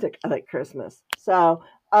Christmas music. I like Christmas. So,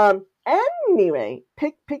 anyway,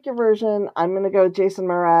 pick your version. I'm gonna go with Jason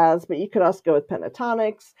Mraz, but you could also go with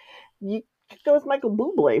Pentatonix. You could go with Michael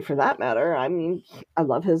Bublé for that matter. I mean, I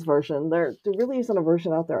love his version. There really isn't a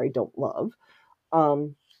version out there I don't love.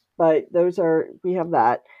 But we have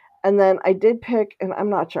that. And then I did pick, and I'm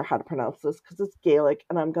not sure how to pronounce this because it's Gaelic,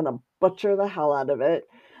 and I'm gonna butcher the hell out of it.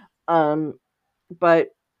 But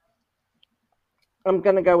I'm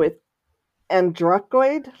gonna go with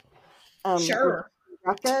Androcoid. Sure.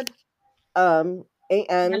 Androcoid. AN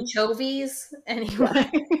Anchovies.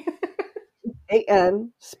 Anyway.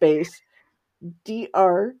 AN space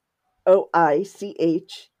DROICHEAD,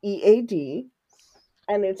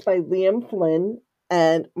 and it's by Liam Flynn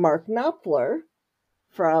and Mark Knopfler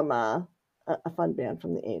from a fun band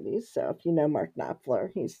from the 80s. So if you know Mark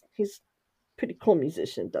Knopfler, he's pretty cool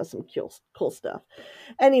musician, does some cool stuff.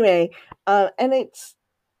 Anyway, and it's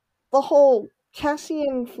the whole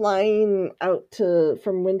Cassian flying out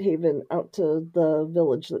from Windhaven out to the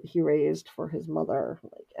village that he raised for his mother,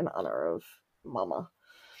 like in honor of Mama.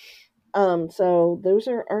 So those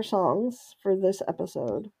are our songs for this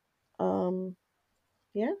episode.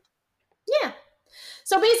 Yeah. Yeah.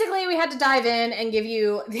 So basically, we had to dive in and give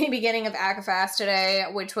you the beginning of ACOFAST today,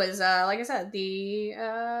 which was, like I said, the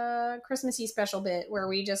Christmassy special bit where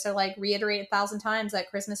we just are like reiterate 1,000 times that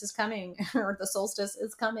Christmas is coming or the solstice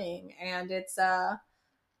is coming, and it's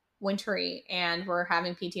wintry, and we're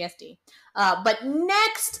having PTSD. But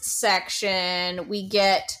next section, we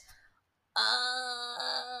get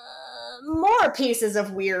more pieces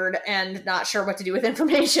of weird and not sure what to do with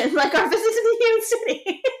information, like our visit to the huge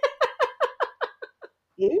city.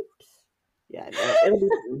 Oops. Yeah, no, it'll be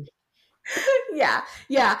fun. Yeah.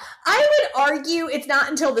 I would argue it's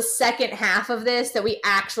not until the second half of this that we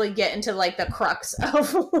actually get into like the crux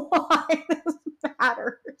of why this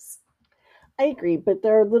matters. I agree, but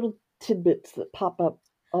there are little tidbits that pop up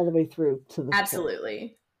all the way through to the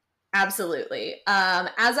Absolutely.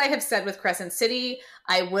 As I have said with Crescent City,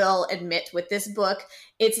 I will admit with this book,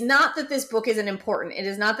 it's not that this book isn't important. It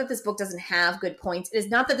is not that this book doesn't have good points. It is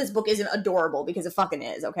not that this book isn't adorable, because it fucking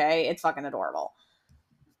is, okay? It's fucking adorable.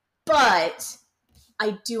 But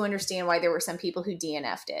I do understand why there were some people who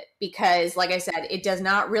DNF'd it, because, like I said, it does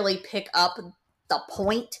not really pick up the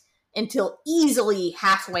point until easily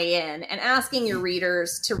halfway in, and asking your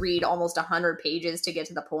readers to read almost 100 pages to get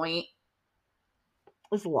to the point.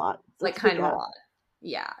 It's a lot. Like, kind of a lot.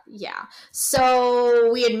 Yeah.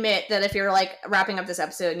 So we admit that if you're like wrapping up this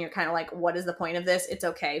episode and you're kind of like, what is the point of this? It's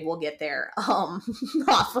okay. We'll get there.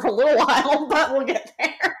 Not for a little while, but we'll get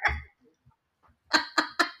there.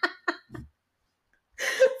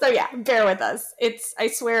 So yeah, bear with us. I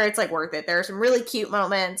swear it's like worth it. There are some really cute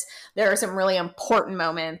moments. There are some really important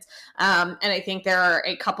moments. And I think there are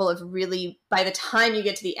a couple of really, by the time you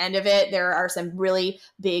get to the end of it, there are some really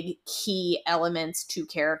big key elements to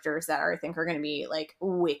characters that I think are going to be like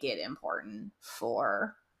wicked important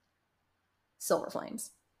for Silver Flames.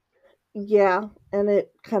 Yeah, and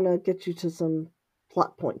it kind of gets you to some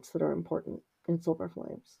plot points that are important in Silver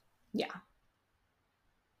Flames. Yeah.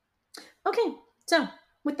 Okay, so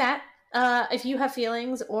with that, if you have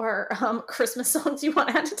feelings or Christmas songs you want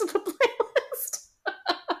added to the playlist,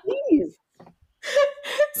 please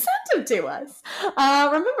send them to us.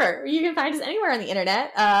 Remember, you can find us anywhere on the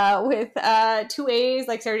internet with 2 A's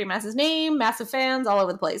like Sarah J. Maas's name, Massive Fans all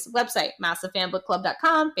over the place. Website,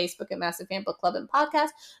 MassiveFanBookClub.com, Facebook at Massive Fan Book Club and Podcast,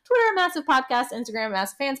 Twitter at Massive Podcast, Instagram at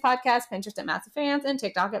Massive Fans Podcast, Pinterest at Massive Fans, and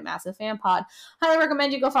TikTok at Massive Fan Pod. Highly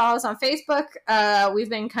recommend you go follow us on Facebook. We've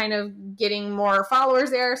been kind of getting more followers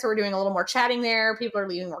there, so we're doing a little more chatting there. People are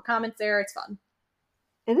leaving more comments there. It's fun.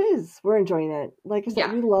 It is. We're enjoying it. Like I said,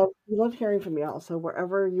 Yeah. we love hearing from y'all. So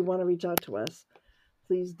wherever you want to reach out to us,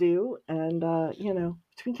 please do. And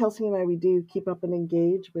between Kelsey and I, we do keep up and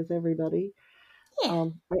engage with everybody. Yeah.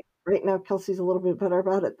 Right now, Kelsey's a little bit better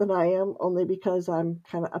about it than I am, only because I'm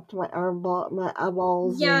kind of up to my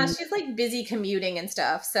eyeballs. Yeah, and she's like busy commuting and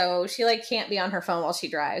stuff, so she like can't be on her phone while she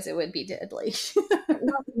drives. It would be deadly.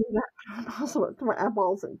 not only that, I'm also up to my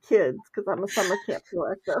eyeballs and kids because I'm a summer camp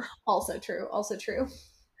director. Also true.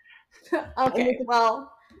 And Okay, with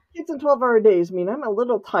well, kids and 12-hour days mean I'm a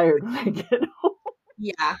little tired when I get home.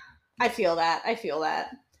 yeah, I feel that.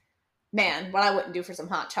 Man, what I wouldn't do for some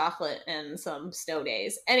hot chocolate and some snow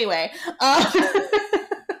days. Anyway,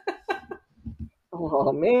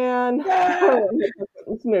 Oh man,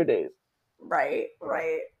 snow days. Right.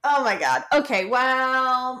 Oh my god. Okay,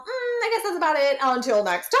 well, I guess that's about it. Until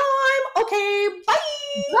next time. Okay,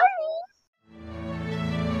 bye.